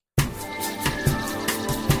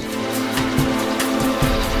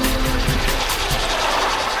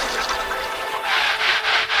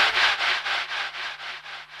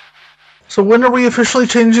 So when are we officially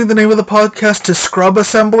changing the name of the podcast to Scrub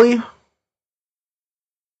Assembly?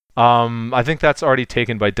 I think that's already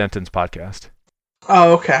taken by Denton's podcast.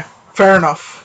 Oh, okay. Fair enough.